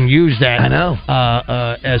moniker up and use that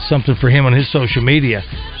as something for him on his social media.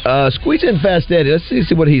 Squeeze in Fast Eddie. Let's see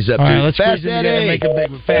what he's up to. Let's Fast Eddie. Make a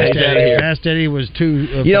big Fast Eddie. Fast Eddie was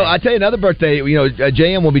too... I tell you another birthday.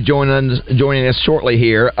 JM will be joining us shortly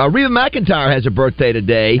here. Reba McEntire has a birthday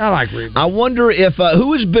today. I like Reba. I wonder if...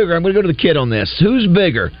 who is bigger? I'm going to go to the kid on this. Who's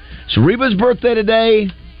bigger? It's Reba's birthday today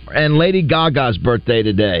and Lady Gaga's birthday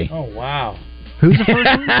today. Oh, wow. Who's the first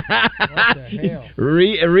one? What the hell?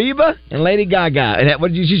 Reba and Lady Gaga. And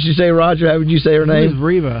what did you say, Roger? How would you say her name? Who's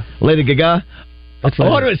Reba? Lady Gaga? Wait a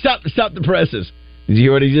minute. Stop the presses. Did you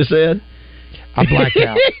hear what he just said? I blacked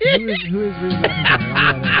out. Who is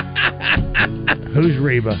Reba? Who's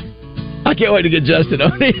Reba? I can't wait to get Justin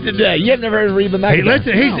on it today. You have never heard of Reba McEntire? Hey,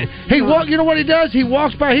 listen, you know what he does? He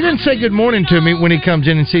walks by. He doesn't say good morning to me when he comes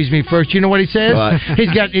in and sees me first. You know what he says? What?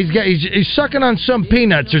 He's sucking on some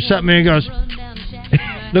peanuts or something, and he goes,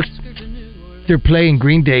 "Look, they're playing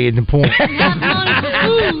Green Day in the point."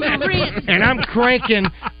 And I'm cranking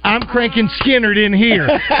Skynyrd in here,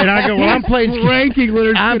 and I go, "Well, I'm playing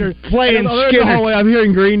Skynyrd. I'm playing Skynyrd." I'm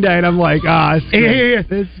hearing Green Day, and I'm like, yeah.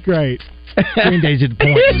 This is great. Green Day's at the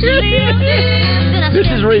point. This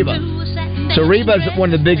is Reba. So Reba's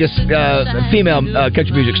one of the biggest female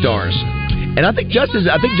country music stars, and I think Justin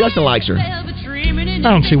likes her. I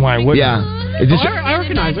don't see why he wouldn't. Yeah, I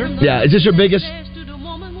recognize her. Yeah, is this her biggest?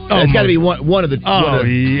 It's got to be one of the.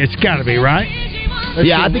 It's got to be, right?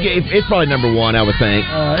 I think it's probably number one. I would think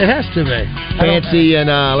it has to be. Fancy and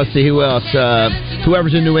let's see who else.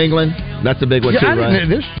 Whoever's in New England, that's a big one too,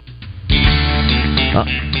 right?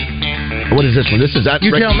 What is this one? This is tell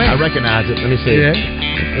me. I recognize it. Let me see. Yeah.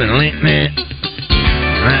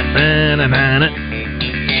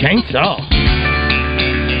 Chainsaw.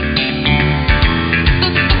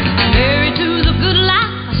 Married to the good life.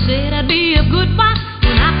 I said I'd be a good wife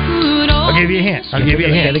when I could. I'll give you a hint.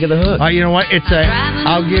 Look at the hook. You know what? It's a.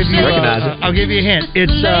 I'll give you. Recognize it. I'll give you a hint.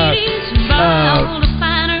 It's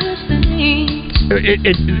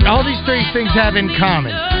all these three things have in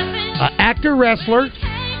common: actor, wrestler,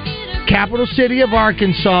 capital city of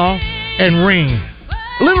Arkansas, and ring.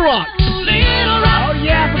 Little Rock. Oh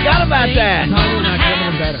yeah, I forgot about that.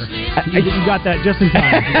 You got that just in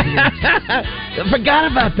time. I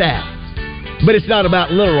forgot about that. But it's not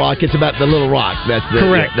about Little Rock; it's about the Little Rock. That's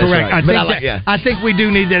correct. Right. I think we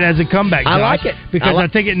do need that as a comeback. I like it because I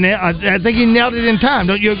think he nailed it in time.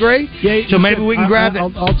 Don't you agree? Yeah. So maybe we can grab it.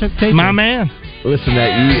 I'll take my man. Listen,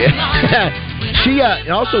 she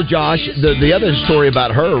also, Josh. The other story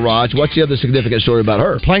about her, Raj. What's the other significant story about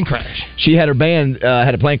her? Plane crash. She had her band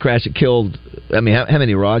had a plane crash that killed. I mean, how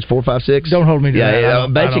many, Raj? 4, 5, 6? Don't hold me to that.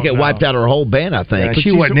 Basically, it wiped out her whole band. I think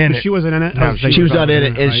she wasn't in it. She wasn't in it. No, she was not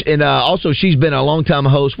in it. And also, she's been a long time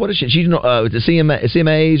host. What is she? She's the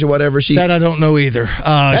CMAs or whatever. That I don't know either.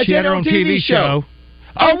 She had her own TV show.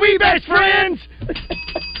 Are we best friends?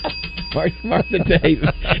 Martha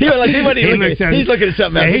Davis. He's looking at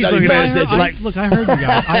something else. He's looking at look, I heard you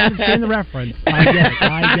guys. I understand the reference. I get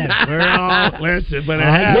it. Well, listen, but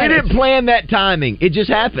we didn't plan that timing. It just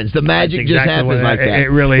happens. The magic just happens like that. It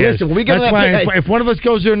really is. When we get if one of us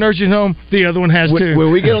goes to a nursing home, the other one has to.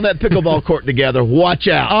 When we get on that pickleball court together, watch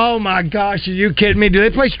out. Oh my gosh, are you kidding me? Do they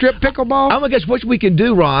play strip pickleball? Oh my gosh, what we can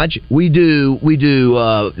do, Raj? We do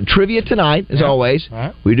trivia tonight, as always.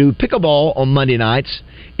 Right. We do pickleball on Monday nights.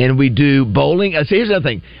 And we do bowling. So here's the other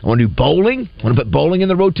thing. I want to do bowling. I want to put bowling in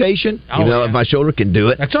the rotation. If my shoulder can do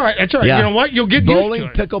it. That's all right. Yeah. You know what? You'll get bowling,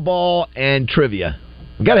 used to it. pickleball, and trivia.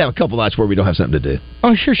 We've got to have a couple nights where we don't have something to do.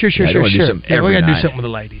 Oh, sure. We got to do something with the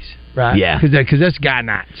ladies. Right? Yeah. Because that's guy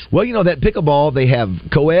nights. Well, that pickleball, they have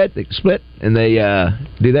co-ed, they split, and they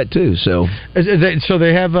do that too. So so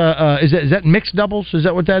they have, is that mixed doubles? Is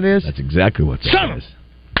that what that is? That's exactly what that is.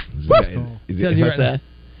 What's that?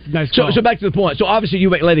 Nice. So back to the point. So obviously you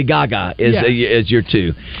make Lady Gaga is your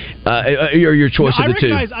two, your choice of the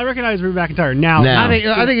two. I recognize Reba McEntire now.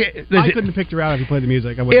 I couldn't have picked her out if you played the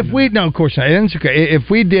music. Of course not. It's okay. If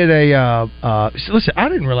we did listen, I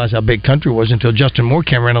didn't realize how big country was until Justin Moore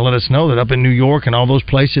came around and let us know that up in New York and all those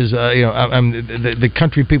places, the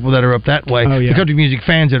country people that are up that way, the country music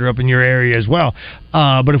fans that are up in your area as well.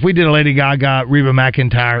 But if we did a Lady Gaga, Reba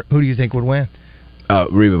McEntire, who do you think would win?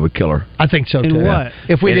 Reba would kill her. I think so too. In what?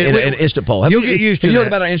 If we did an instant poll, you'll get used to you that. know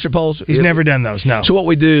about our instant polls? He's never done those. No. So what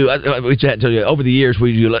we do, which I had to tell you, over the years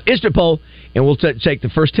we do an instant poll, and we'll take the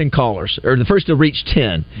first 10 callers or the first to reach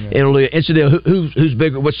 10, and it'll do instant who's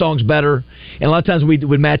bigger, what song's better, and a lot of times we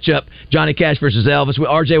would match up Johnny Cash versus Elvis.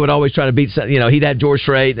 RJ would always try to beat, he'd have George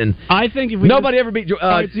Strait, and I think if nobody ever beat.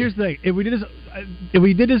 Here's the thing: if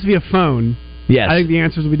we did this via phone, yes, I think the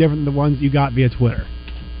answers would be different than the ones you got via Twitter.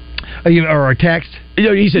 Or a text?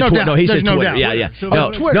 He said Twitter. No, he said no Twitter. Doubt. Yeah. So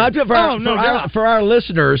Twitter. For our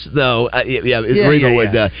listeners, though, Reba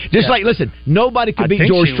would. Listen, nobody could beat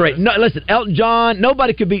George Strait. No, listen, Elton John,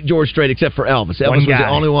 nobody could beat George Strait except for Elvis. Elvis was the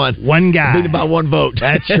only one. One guy. Beat him by one vote.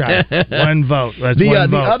 That's right. One vote. That's the one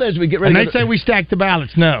vote. others, we get ready. And they say we stack the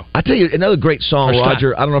ballots. No. I tell you, another great song,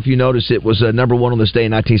 Roger. I don't know if you noticed it was number one on this day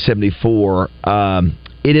in 1974.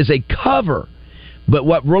 It is a cover. But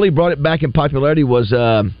what really brought it back in popularity was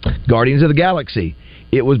Guardians of the Galaxy.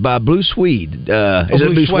 It was by Blue Swede. Is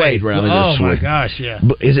it Blue Suede? My gosh, yeah.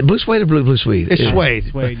 Is it Blue Suede or Blue Swede? It's Suede.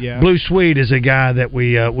 Suede, yeah. Blue Swede is a guy that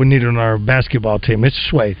we need on our basketball team. It's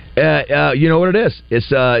Suede. You know what it is? It's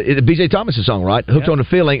B.J. Thomas's song, right? Hooked on the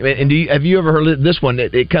Feeling. And have you ever heard this one?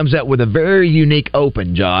 It comes out with a very unique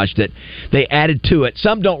open, Josh, that they added to it.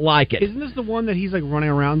 Some don't like it. Isn't this the one that he's like running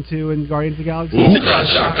around to in Guardians of the Galaxy? Hookah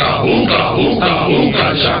shaka, hookah, hookah,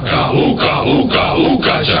 hookah shaka, hookah, hookah,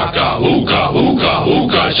 hookah shaka, hookah, hookah,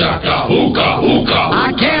 hookah shaka, hookah, hookah. I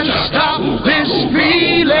can't stop this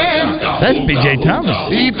feeling. That's B.J. Thomas.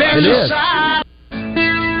 Deep inside.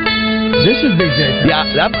 This is B.J. Yeah.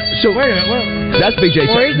 Wait a minute. That's B.J.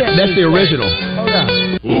 That's the original. Hold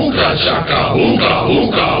on. Hookah shaka, hookah,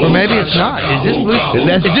 hookah. Or maybe it's not. Is this Blue? Is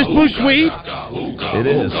this Blue Swede? It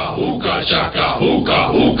is. Hookah shaka,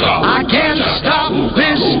 hookah, hookah. I can't stop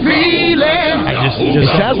this feeling. It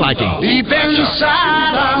sounds like him. Deep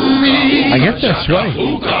inside of me. I guess that's right.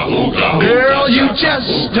 Girl, you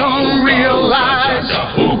just don't realize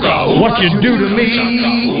what you do to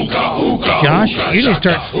me. Josh, you need to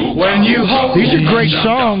start. When you hold these are great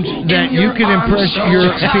songs that you can impress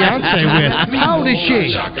your fiance with. How old is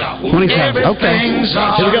she? 27. Okay. Here we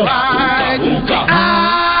go.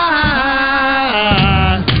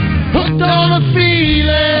 Hooked on a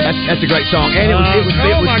feeling. That's a great song, and it was.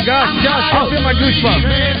 Oh my gosh, Josh! I feel my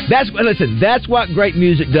goosebumps. That's what great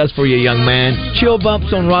music does for you, young man. Chill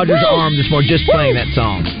bumps on Roger's arm this morning just playing that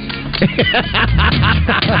song.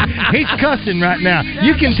 He's cussing right now.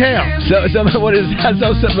 You can tell. Is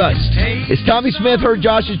Tommy Smith heard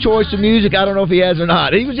Josh's choice of music? I don't know if he has or not.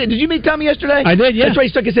 Did you meet Tommy yesterday? I did, yeah. That's right, he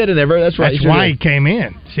stuck his head in there. That's right. That's why he came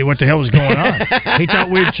in. See what the hell was going on. He thought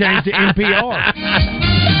we'd change to NPR.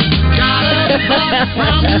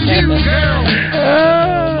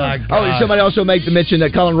 Oh my God! Oh, somebody also made the mention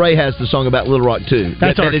that Colin Ray has the song about Little Rock too.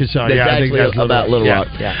 That's Arkansas. That's actually about Little Rock.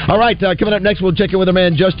 Yeah. All right, coming up next, we'll check in with our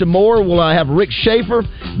man Justin Moore. We'll have Rick Schaefer,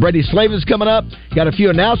 Brady Slavin's coming up. Got a few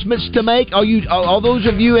announcements to make. All those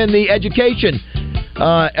of you in the education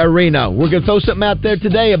arena, we're going to throw something out there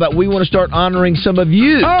today about we want to start honoring some of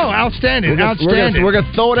you. Oh, outstanding! We're going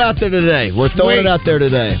to throw it out there today. We're throwing it out there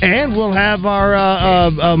today, and we'll have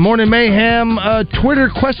our Morning Mayhem Twitter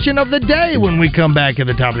question of the day when we come back at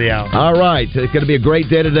the top of the hour. All right, it's going to be a great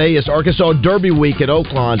day today. It's Arkansas Derby Week at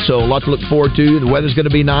Oaklawn, so a lot to look forward to. The weather's going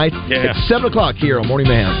to be nice. Yeah. It's 7 o'clock here on Morning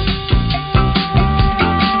Mayhem.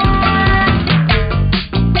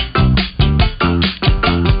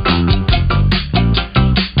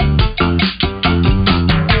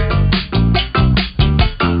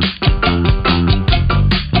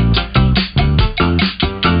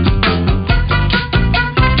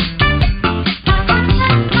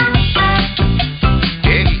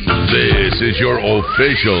 Your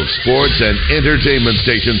official sports and entertainment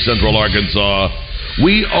station, Central Arkansas.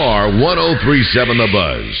 We are 103.7 The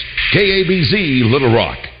Buzz, KABZ, Little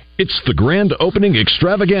Rock. It's the grand opening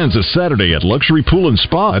extravaganza Saturday at Luxury Pool and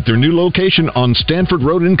Spa at their new location on Stanford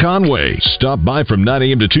Road in Conway. Stop by from 9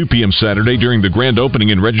 a.m. to 2 p.m. Saturday during the grand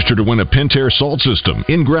opening and register to win a Pentair salt system,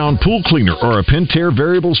 in-ground pool cleaner, or a Pentair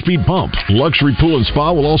variable speed pump. Luxury Pool and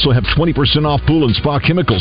Spa will also have 20% off pool and spa chemicals